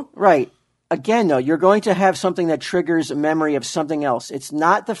don't know. Right. Again, though, you're going to have something that triggers a memory of something else. It's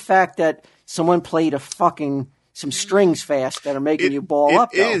not the fact that someone played some strings fast that are making you ball up.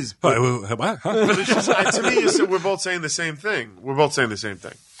 It though. is. What? Huh? But it's just, to me, we're both saying the same thing. We're both saying the same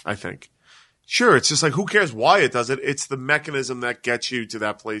thing, I think. Sure, it's just like, who cares why it does it? It's the mechanism that gets you to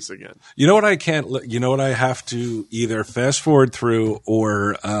that place again. You know what I can't? You know what I have to either fast forward through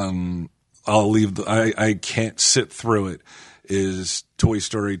or I'll leave. I can't sit through it. Is Toy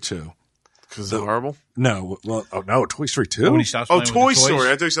Story 2? Because it's horrible? No, well, no, Toy Story 2. When he stops Oh, playing with the Toy toys. Story.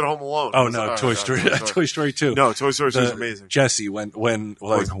 I thought you said Home Alone. Oh no, Toy Story. Toy Story 2. No, Toy Story 2 is amazing. Jessie, when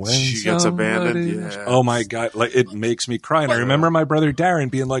she gets abandoned. Yeah. Oh my God, like it makes me cry. And I remember my brother Darren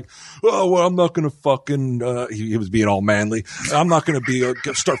being like, "Oh well, I'm not gonna fucking." He was being all manly. I'm not gonna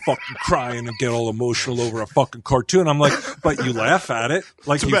start fucking crying and get all emotional over a fucking cartoon. I'm like, but you laugh at it,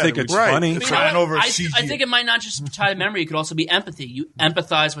 like you think it's Right. funny. But you know Crying what? over I CG. think it might not just tie to memory. It could also be empathy. You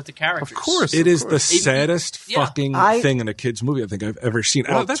empathize with the characters. Of course. It is the saddest Yeah. fucking I- thing in a kid's movie I think I've ever seen.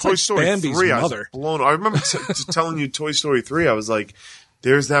 Well, That's Toy like Story Bambi's 3, I was mother. blown. I remember just telling you Toy Story 3. I was like,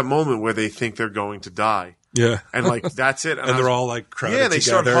 there's that moment where they think they're going to die. Yeah, And like, that's it. and I they're was- all like crowded yeah, they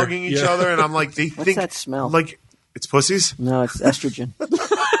start together. hugging each Yeah. other. And I'm like, they think. that smell? Like, it's pussies? No, it's estrogen.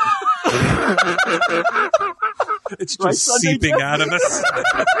 It's Right, just Sunday seeping Jeff? out of us.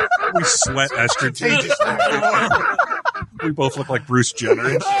 We sweat estrogen. We both look like Bruce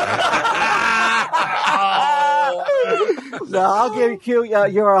Jenner. No, I'll give you Q.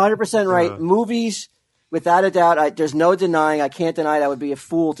 You're 100% right. Movies, without a doubt, there's no denying. I can't deny that I would be a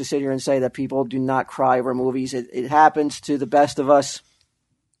fool to sit here and say that people do not cry over movies. It happens to the best of us.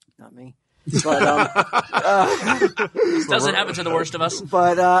 Not me. But Doesn't happen to the worst of us.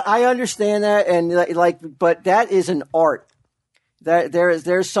 but I understand that, and but that is an art. That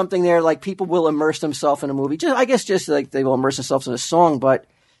there's something there. Like people will immerse themselves in a movie. Just like they will immerse themselves in a song. But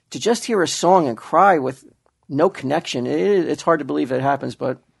to just hear a song and cry with no connection, it's hard to believe it happens.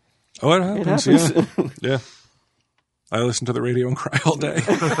 But Oh, it happens. happens. Yeah. Yeah. I listen to the radio and cry all day.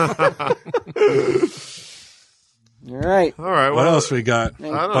 all right, All right. What else we got? I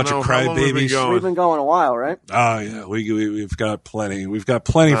don't Bunch know. of How long have we been crybabies. going? we've been going a while, right? Oh yeah, we've got plenty. We've got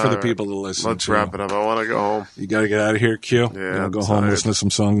plenty for the right. people to listen Let's to. wap it up. I want to go home. You got to get out of here, Q. Yeah, go I'm home, tired. listen to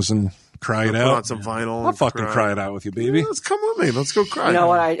some songs, and cry it Put on out. some vinyl. I'll and fucking cry it out with you, baby. Let's come with me. Let's go cry. You know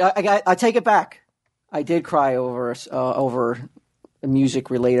what? I take it back. I did cry over a music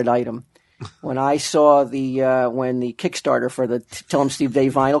related item when I saw when the Kickstarter for the Tell 'em Steve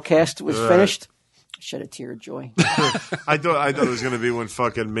Dave vinyl cast was finished. I shed a tear of joy. I thought it was going to be when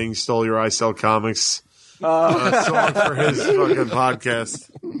fucking Ming stole your I Sell Comics song for his fucking podcast.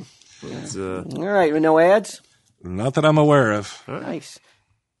 But, All right, no ads. Not that I'm aware of. Nice.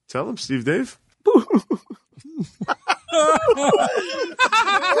 tell him, Steve Dave.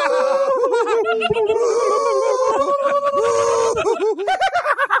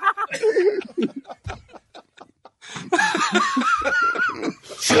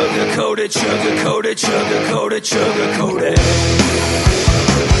 Sugar coated, sugar coated, sugar coated, sugar coated.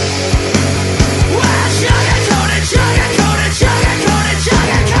 Sugar coated, sugar coated, sugar coated,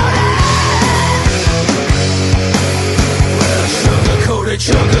 sugar coated. Sugar coated,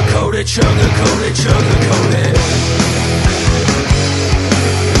 sugar coated, sugar coated, sugar coated.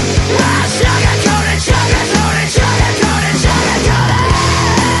 Sugar coated, sugar coated, sugar coated, sugar coated.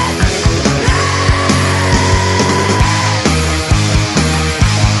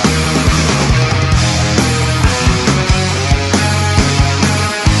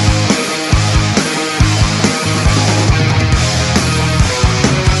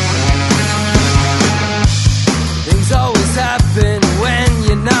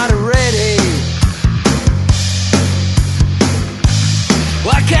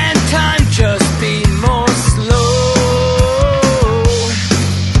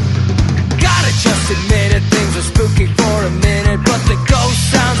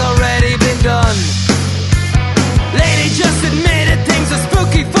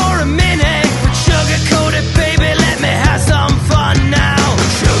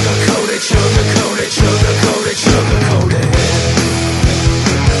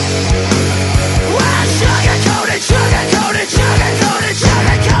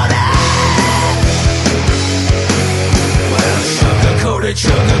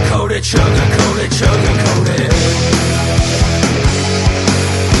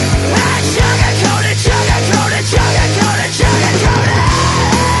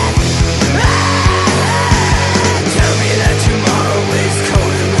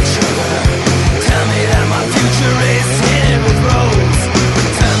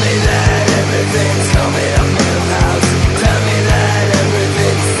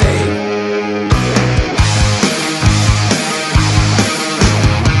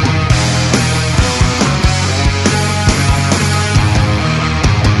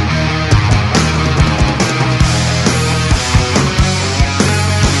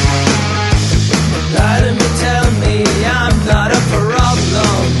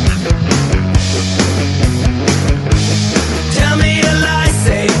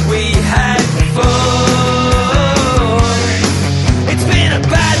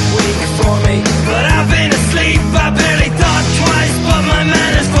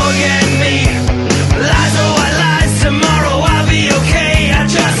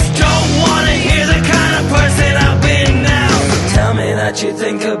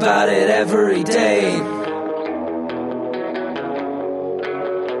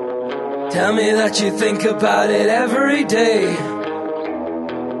 Tell me that you think about it every day.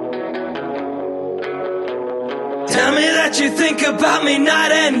 Tell me that you think about me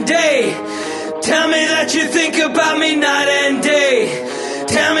night and day. Tell me that you think about me night and day.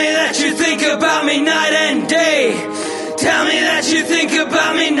 Tell me that you think about me night and day. Tell me that you think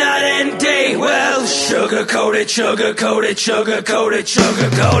about me night and day. Well, sugar-coat it, sugar-coat it, sugar-coat it,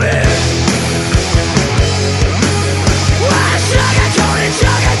 sugar-coat it.